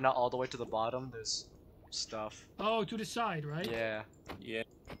water, but not all the way to the bottom. There's stuff. Oh, to the side, right? Yeah. Yeah.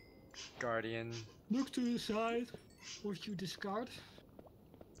 Guardian. Look to the side, or you discard.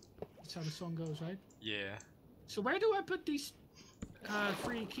 That's how the song goes, right? Yeah. So where do I put these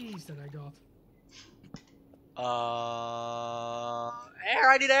 3 keys that I got? Air!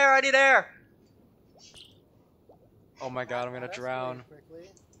 I need air! I need air! Oh my god, I'm gonna That's drown. really quickly.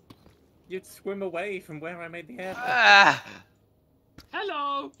 You'd swim away from where I made the air. Ah!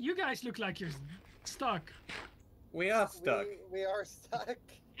 Hello! You guys look like you're stuck. We are stuck. We are stuck.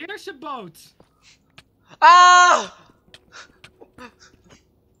 Here's a boat. Ah!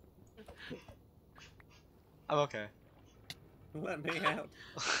 I'm okay. Let me out.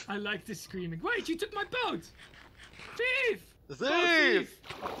 I like this screaming. Wait, you took my boat! Thief! Boat Thief!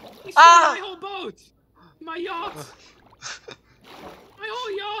 He stole Ah! my whole boat! My yacht! My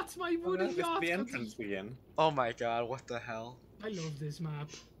whole yacht! My Oh, wooden no, this is yacht! the entrance again. Oh my god, what the hell? I love this map.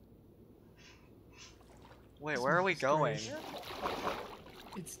 Wait, This where are map we is going? great.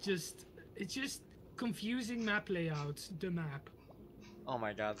 It's just confusing map layout, the map. Oh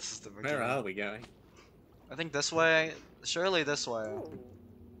my god, this is the beginning. Where are we going? I think this way. Surely this way. Ooh.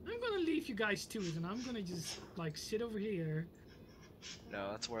 I'm gonna leave you guys to it and I'm gonna just like sit over here No,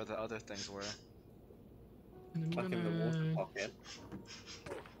 that's where the other things were. and I'm Like in the water gonna... pocket.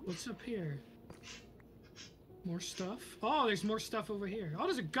 What's up here? More stuff? Oh, there's more stuff over here. Oh,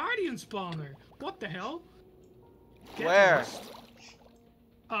 there's a guardian spawner. What the hell? Get Where? lost.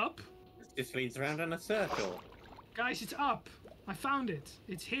 Up. It just leads around in a circle. Guys, it's up. I found it.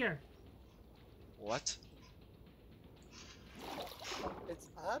 It's here. What? It's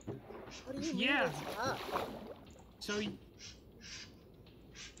up? What do you mean Yeah. it's up?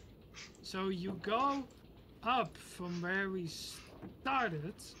 So you go up from where we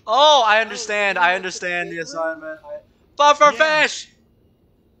started. Oh, I understand. I understand the assignment. Buffer Yeah. fish!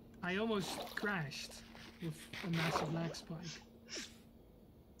 I almost crashed with a massive lag spike.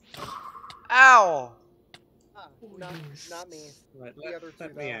 Ow! Ah, Oh, not yes. me. Right, The other let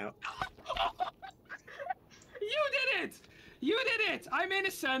two, me though. out. You did it! You did it! I'm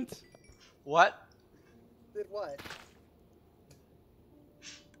innocent. What? Did what?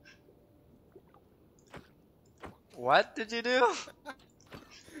 What did you do?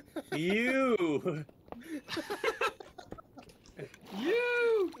 You!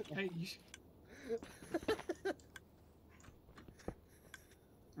 You! Hey,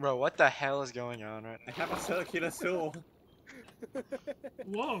 Bro, what the hell is going on right I have a circular saw.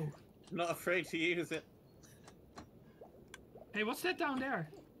 whoa. I'm not afraid to use it. Hey, what's that down there?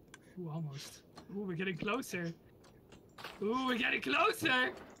 Ooh, almost. Ooh, we're getting closer. Ooh, we're getting closer. now?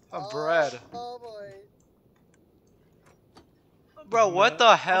 A bread. Oh boy. Bro, what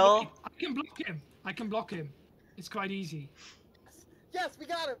the Oh, hell? wait, I can block him. I can block him. It's quite easy. Yes, we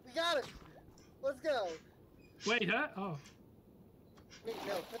got it. We got it. Let's go. Wait, huh? Oh, Wait,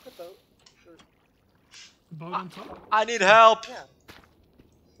 no, put the boat. Or, the boat on top. I need help! yeah.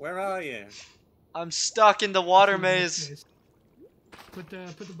 Where are you? I'm stuck in the water Let's do maze. this. Put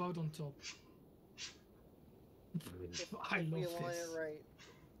the boat on top. I If we love align this. it right,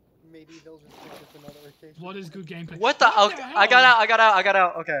 maybe they'll just think it's another location. What is good gameplay? What the? Okay, I got hell? out, I got out, I got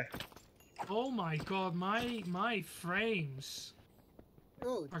out. Okay. Oh my god, my frames.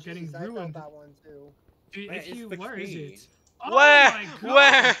 Ooh, are getting jeez, I ruined. found that one too. Where If is you, the where is key? it? Oh Where? my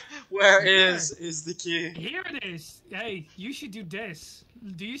God. Where Here. is the key? Here it is. Hey, you should do this.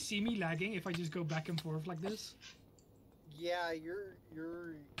 Do you see me lagging if I just go back and forth like this? Yeah, you're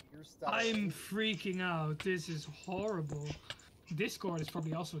stuck. I'm freaking out. This is horrible. Discord is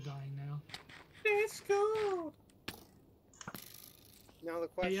probably also dying now. Discord! Now the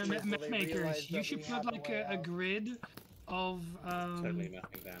Hey, question is, will map they makers, realize you that should we put have a like way a out? grid of Totally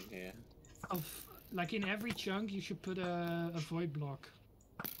nothing down here. of like in every chunk you should put a void block.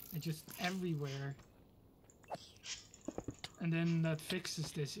 And just everywhere. And then that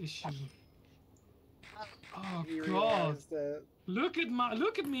fixes this issue. Oh We god. realized that- Look at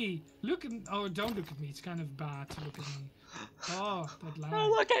me. Oh, don't look at me. It's kind of bad to look at me. Oh, that lag. Oh,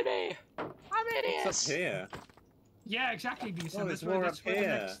 look at me. I'm What's up hideous. here? Yeah, exactly, Beast. Oh, that's there's more up the here.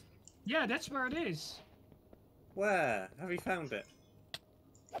 next. Yeah, that's where it is. Where? Have you found it?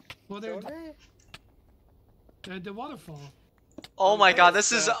 Well, there, Don't they? the waterfall. Oh my god,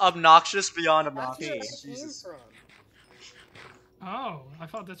 this is obnoxious beyond That's where obnoxious. it came Jesus. from. Oh, I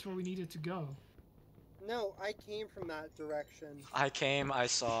thought that's where we needed to go. No, I came from that direction. I came, I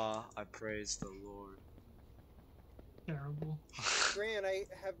saw, I praised the Lord. Terrible. Gran, I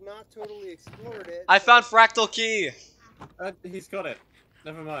have not totally explored it. I but- found fractal key! He's got it.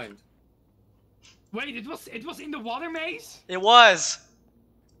 Never mind. Wait, it was in the water maze? It was!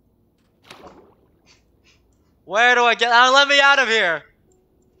 Where do I get out? Let me out of here!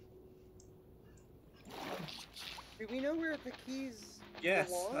 Do we know where the keys Yes,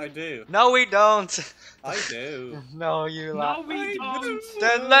 belong? I do. No, we don't! I do. No, you No, we don't.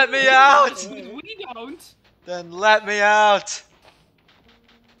 Then let me out! We don't. Then let me out!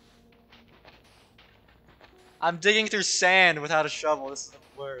 I'm digging through sand without a shovel. This is the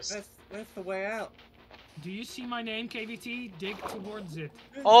worst. Where's the way out? Do you see my name, KVT? Dig towards it.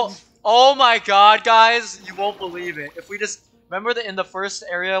 Oh my god, guys! You won't believe it. If we just remember that in the first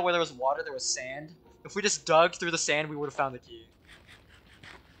area where there was water, there was sand. If we just dug through the sand, we would have found the key.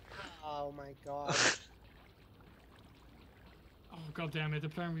 Oh my god. Oh god damn it!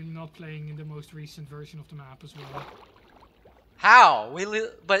 Apparently not playing in the most recent version of the map as well. How?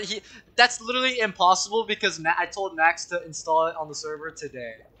 That's literally impossible because I told Max to install it on the server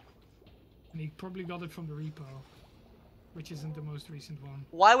today. And he probably got it from the repo, which isn't the most recent one.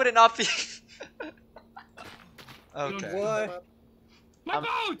 Why would it not be? Okay. What? My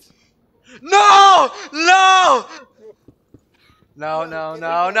boat! No! No! No, no,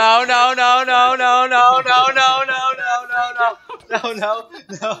 no, no, no, no, no, no, no, no, no, no, no, no, no, no,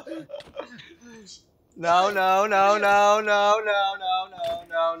 no. No, no, no, no, no, no, no, no,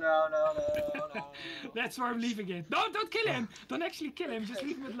 no, no, no, no. That's where I'm leaving it. No, don't kill him! Don't actually kill him, just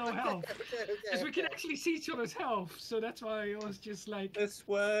leave him with low health. Because we can actually see each other's health, so that's why I was just like... This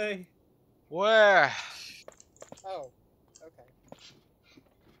way. Where? Oh, okay.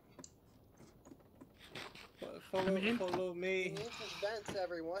 Follow me. Ancient vents,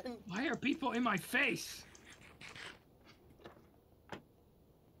 everyone. Why are people in my face?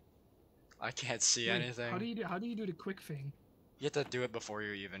 I can't see Wait, anything. How do you do the quick thing? You have to do it before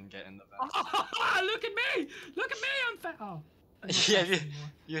you even get in the vent. Oh, look at me! Look at me! I'm fat. Oh. I'm not Yeah, fast anymore.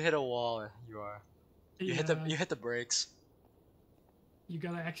 you hit a wall. You are. You hit the brakes. You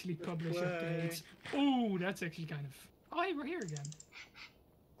gotta actually publish way. updates. Oh, that's actually kind of. Oh, hey, we're here again.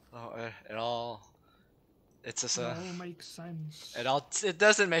 Oh, it's just It all makes sense. it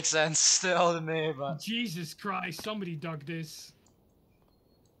doesn't make sense still to me, but. Jesus Christ! Somebody dug this.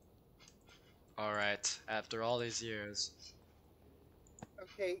 All right. After all these years.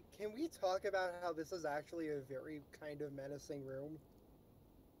 Okay, can we talk about how this is actually a very kind of menacing room?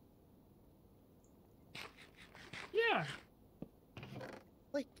 Yeah.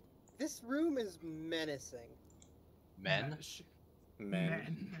 Like, this room is menacing. Men.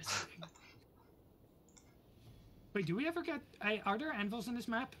 Menacing. Wait, do we ever get? Are there anvils in this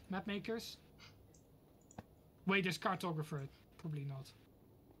map? Map makers? Wait, there's cartographer. Probably not.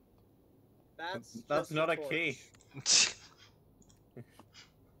 That's That's not a key.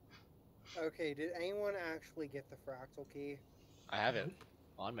 Okay, did anyone actually get the fractal key? I have it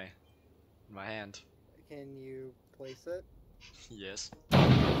on me, in my hand. Can you place it? Yes.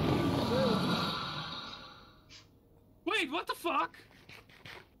 Wait, what the fuck?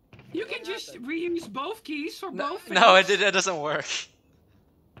 You can just reuse both keys for both things? No, it doesn't work.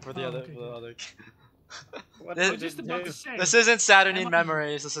 For the Oh, other, okay, for the other. What I did was just it about do? to say. This isn't Saturnine Am I-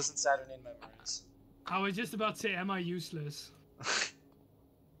 memories. This isn't Saturnine memories. I was just about to say, am I useless?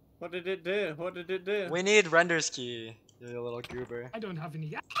 What did it do? What did it do? We need Render's key, you little goober. I don't have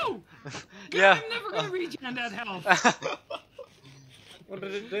any. Ow! God, Yeah. I'm never gonna regen that health. What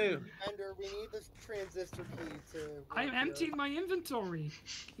did it do? Ender, we need this transistor key to... I'm work here. emptying my inventory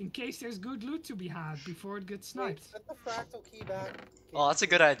in case there's good loot to be had before it gets Wait, sniped. put the fractal key back. Oh, that's a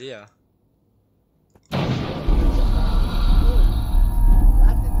good idea.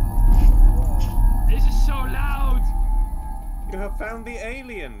 This is so loud. You have found the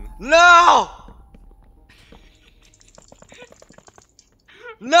alien. No!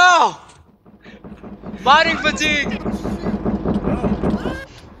 No! Mining fatigue!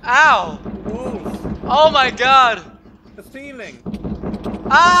 Ow! Wolf. Oh my god! The ceiling.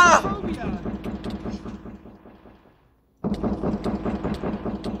 Ah! Phobia.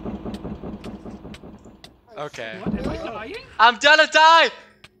 Okay. What? Am I dying? I'm gonna die!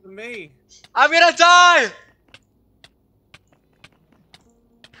 Me. I'm gonna die!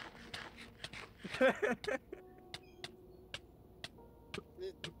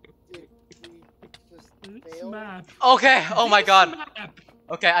 This map. Okay, oh my This god. map.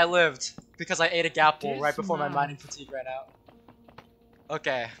 Okay, I lived. Because I ate a gapple This right before my map. mining fatigue ran out.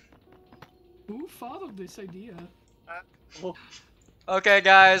 Okay. Who thought of this idea? Okay,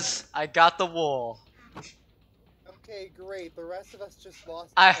 guys. I got the wool. Okay, great. The rest of us just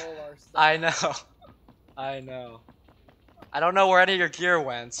lost I- all our stuff. I know. I know. I don't know where any of your gear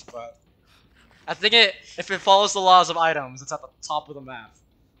went, but I think if it follows the laws of items, it's at the top of the map.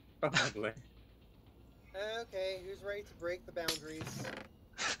 Probably. Okay, who's ready to break the boundaries?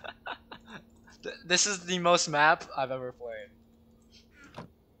 This is the most map I've ever played.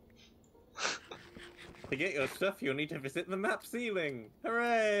 To get your stuff, you'll need to visit the map ceiling.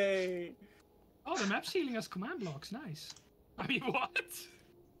 Hooray! Oh, the map ceiling has command blocks. Nice. I mean, what?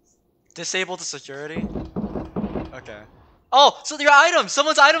 Disable the security? Okay. Oh, so your items!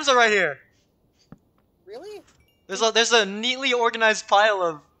 Someone's items are right here! Really? There's a neatly organized pile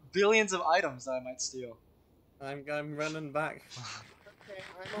of billions of items that I might steal. I'm running back. Okay,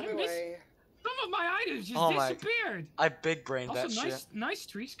 I'm on my way. Some of my items just Oh my- disappeared. I big brained Also, that nice, shit. nice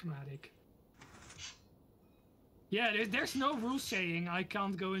tree schematic. Yeah, there's no rule saying I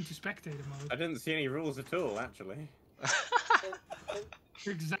can't go into spectator I mode. didn't see any rules at all, actually.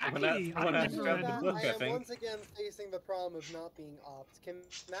 Exactly. Someone I else never grabbed read the the book, rules. I I am think. once again facing the problem of not being opt. Can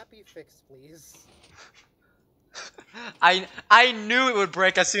that be fixed, please? I knew it would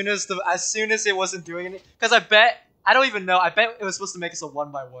break as soon as it wasn't doing it. Because I don't even know. I bet it was supposed to make us a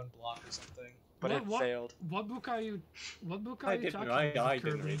 1x1 block or something, but it failed. What book are you? What book are I you didn't. talking about? I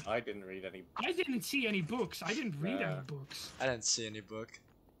didn't Kirby? read. I didn't read any. I didn't see any books. I didn't read any books. I didn't see any book.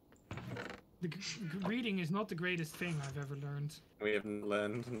 Reading is not the greatest thing I've ever learned. We haven't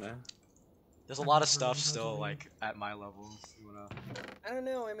learned. No. There's a lot of I've stuff never learned how to still read. like at my level. If you wanna. I don't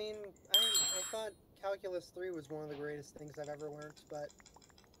know. I mean, I thought Calculus 3 was one of the greatest things I've ever learned, but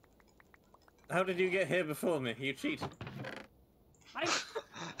How did you get here before me? You cheated.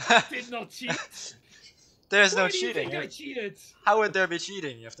 I did not cheat. There's no Why do you cheating. think I cheated? How would there be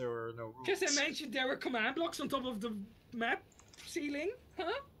cheating if there were no rules? Because I mentioned there were command blocks on top of the map ceiling,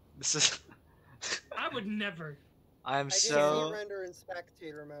 huh? This is. I would never. I'm I did so. see render in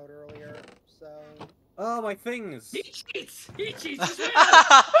spectator mode earlier, so Oh, my things. He cheats. He cheats as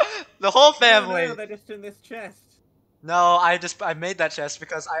well. The whole Oh, family. no, they're just in this chest. No, I made that chest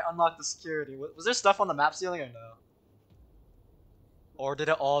because I unlocked the security. Was there stuff on the map ceiling or no? Or did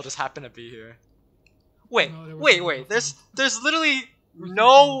it all just happen to be here? Wait, No, there was wait, no wait. nothing. There's literally was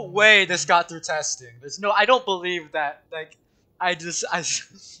no nothing. way this got through testing. I don't believe that. Like, I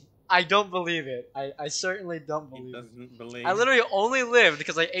don't believe it. I certainly don't He believe it. doesn't believe. I literally only lived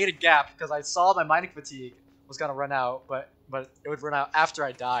because I ate a gap because I saw my mining fatigue was gonna run out, but it would run out after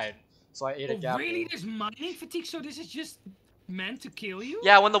I died. So I ate a Oh, gap. really? There's mining fatigue, so this is just meant to kill you?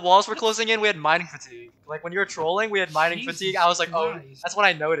 Yeah, when the walls were closing in, we had mining fatigue. Like when you were trolling, we had mining Jesus fatigue. I was like, oh, Christ. that's when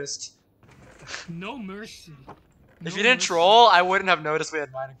I noticed. No mercy. If No you didn't mercy. troll, I wouldn't have noticed we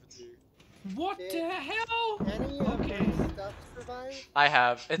had mining fatigue. What the hell? any of Okay. my stuff survive? I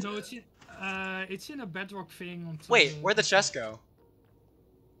have. No, it's in a bedrock thing. On top Wait, of where'd the chest go?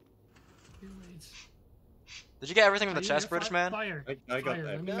 Here, wait. Did you get everything from the Are you chest, here? British man? Fire. I got Fire,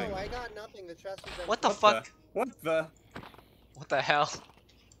 let me everything. No, I got nothing. The chest was empty. What the What fuck? What the? What the hell?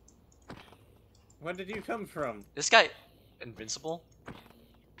 Where did you come from? This guy, invincible?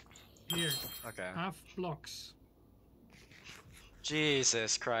 Here, Okay. half blocks.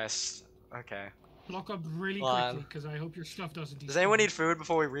 Jesus Christ. Okay. Block up really Hold on. quickly, because I hope your stuff doesn't. Does anyone need food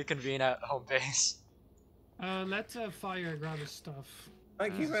before we reconvene at home base? Let Fire grab his stuff.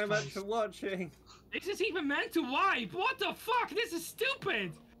 Thank you Jesus very much Christ. for watching. This is even meant to wipe. What the fuck? This is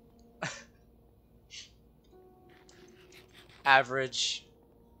stupid. Average.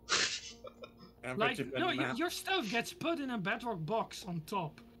 Like, Average no, event map. your stuff gets put in a bedrock box on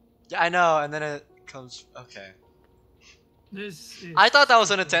top. Yeah, I know, and then it comes. Okay. This is. I thought that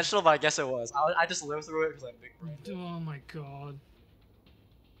was unintentional, but I guess it was. I just lived through it because I'm big brain. Oh my god.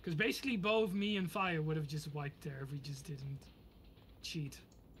 Because basically, both me and Fire would have just wiped there if we just didn't cheat.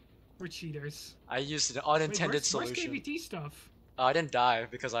 We're cheaters. I used an Wait, unintended where's solution. KVT stuff? I didn't die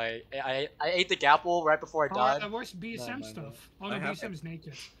because I ate the gapple right before I died. Where's BSM No, no, no. stuff? Oh I no, have BSM it. is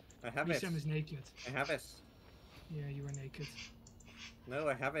naked. I have it. BSM is naked. I have it. Yeah, you were naked. No,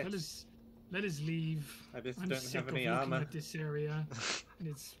 I have it. Let us leave. I just I'm don't sick have of any looking armor. at this area and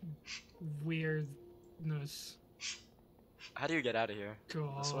its weirdness. How do you get out of here? This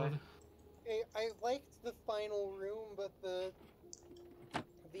way? God. I liked the final room, but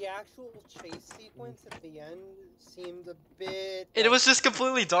the actual chase sequence at the end seemed a bit. It was just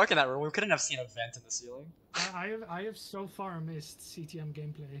completely dark in that room. We couldn't have seen a vent in the ceiling. I have so far missed CTM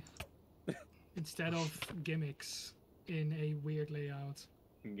gameplay instead of gimmicks in a weird layout.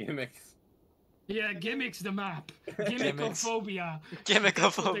 Gimmicks. Yeah, gimmicks the map. Gimmicks. Gimmickophobia.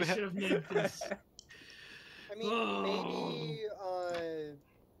 That's what they should Gymicophobia. have named this. I mean,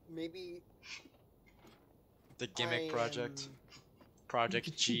 maybe The gimmick I project. am-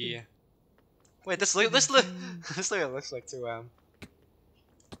 Project G. Wait, this looks like 2M.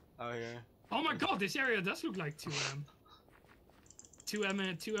 Oh yeah. Oh my god, this area does look like 2M. 2M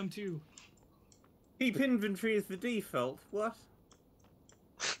and 2M2. Keep inventory as the default. What?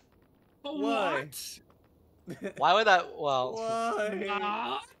 Oh, Why? what? Why would that? Well. Why?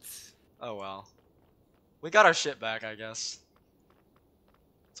 What? Oh well. We got our shit back, I guess.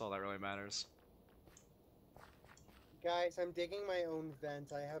 That's all that really matters. Guys, I'm digging my own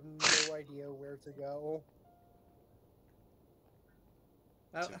vent. I have no idea where to go.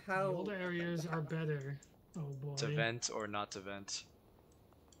 How? The older areas are better. Oh boy. To vent or not to vent.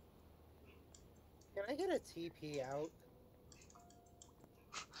 Can I get a TP out?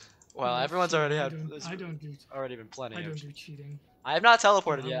 Well, Oh, everyone's shit, already I had. don't- There's I don't do. already been plenty. I don't of... do cheating. I have not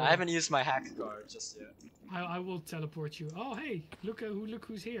teleported I yet. will. I haven't used my hack card just yet. I will teleport you. Oh hey, look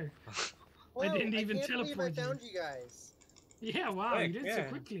who's here. Whoa, didn't even I can't believe teleport you. I found you guys. Yeah, wow, Quick, you did yeah. so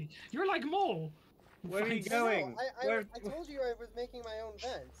quickly. You're like Mole. Where are you Finds- I know, going? Where? I told you I was making my own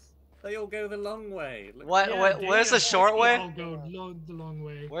vents. They all go the long way. Look- What? Yeah, Where's they the short all way? go the long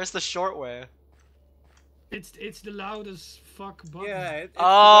way. Where's the short way? It's the loudest fuck button. Yeah. It's Oh,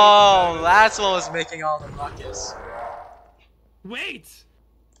 the way to go. that's what was making all the ruckus. Wait!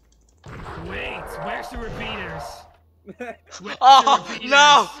 Wait, where's the repeaters? Where's Oh the repeaters?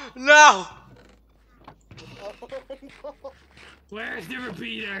 no! No! Oh no! Where's the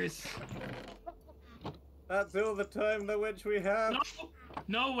repeaters? That's all the time the which we have.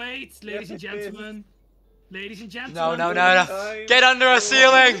 No, wait, ladies and Yes, it is. gentlemen. Ladies and gentlemen. No, no, All no, the no! time. Get under a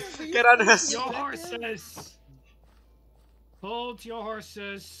ceiling! Get under a Your ceiling! horses. Hold your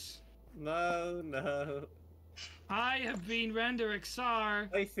horses. No, no. I have been Render XR.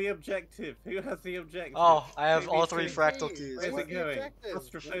 Place the objective. Who has the objective? Oh, I have all three ABC. fractal Where's keys. Where's What's it the going? objective?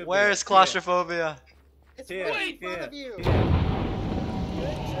 Claustrophobia. Where's claustrophobia? It's Here, right Wait, in front here, of you. here.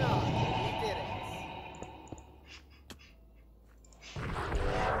 Good job. You did it.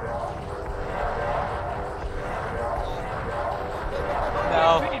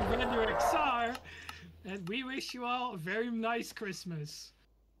 No. I've been Render XR. And we wish you all a very nice Christmas.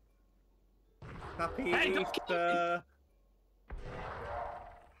 Happy Hey, don't kill me. Easter.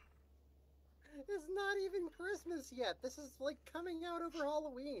 It's not even Christmas yet. This is like coming out over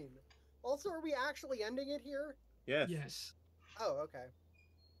Halloween. Also, are we actually ending it here? Yes. Yes. Oh, okay.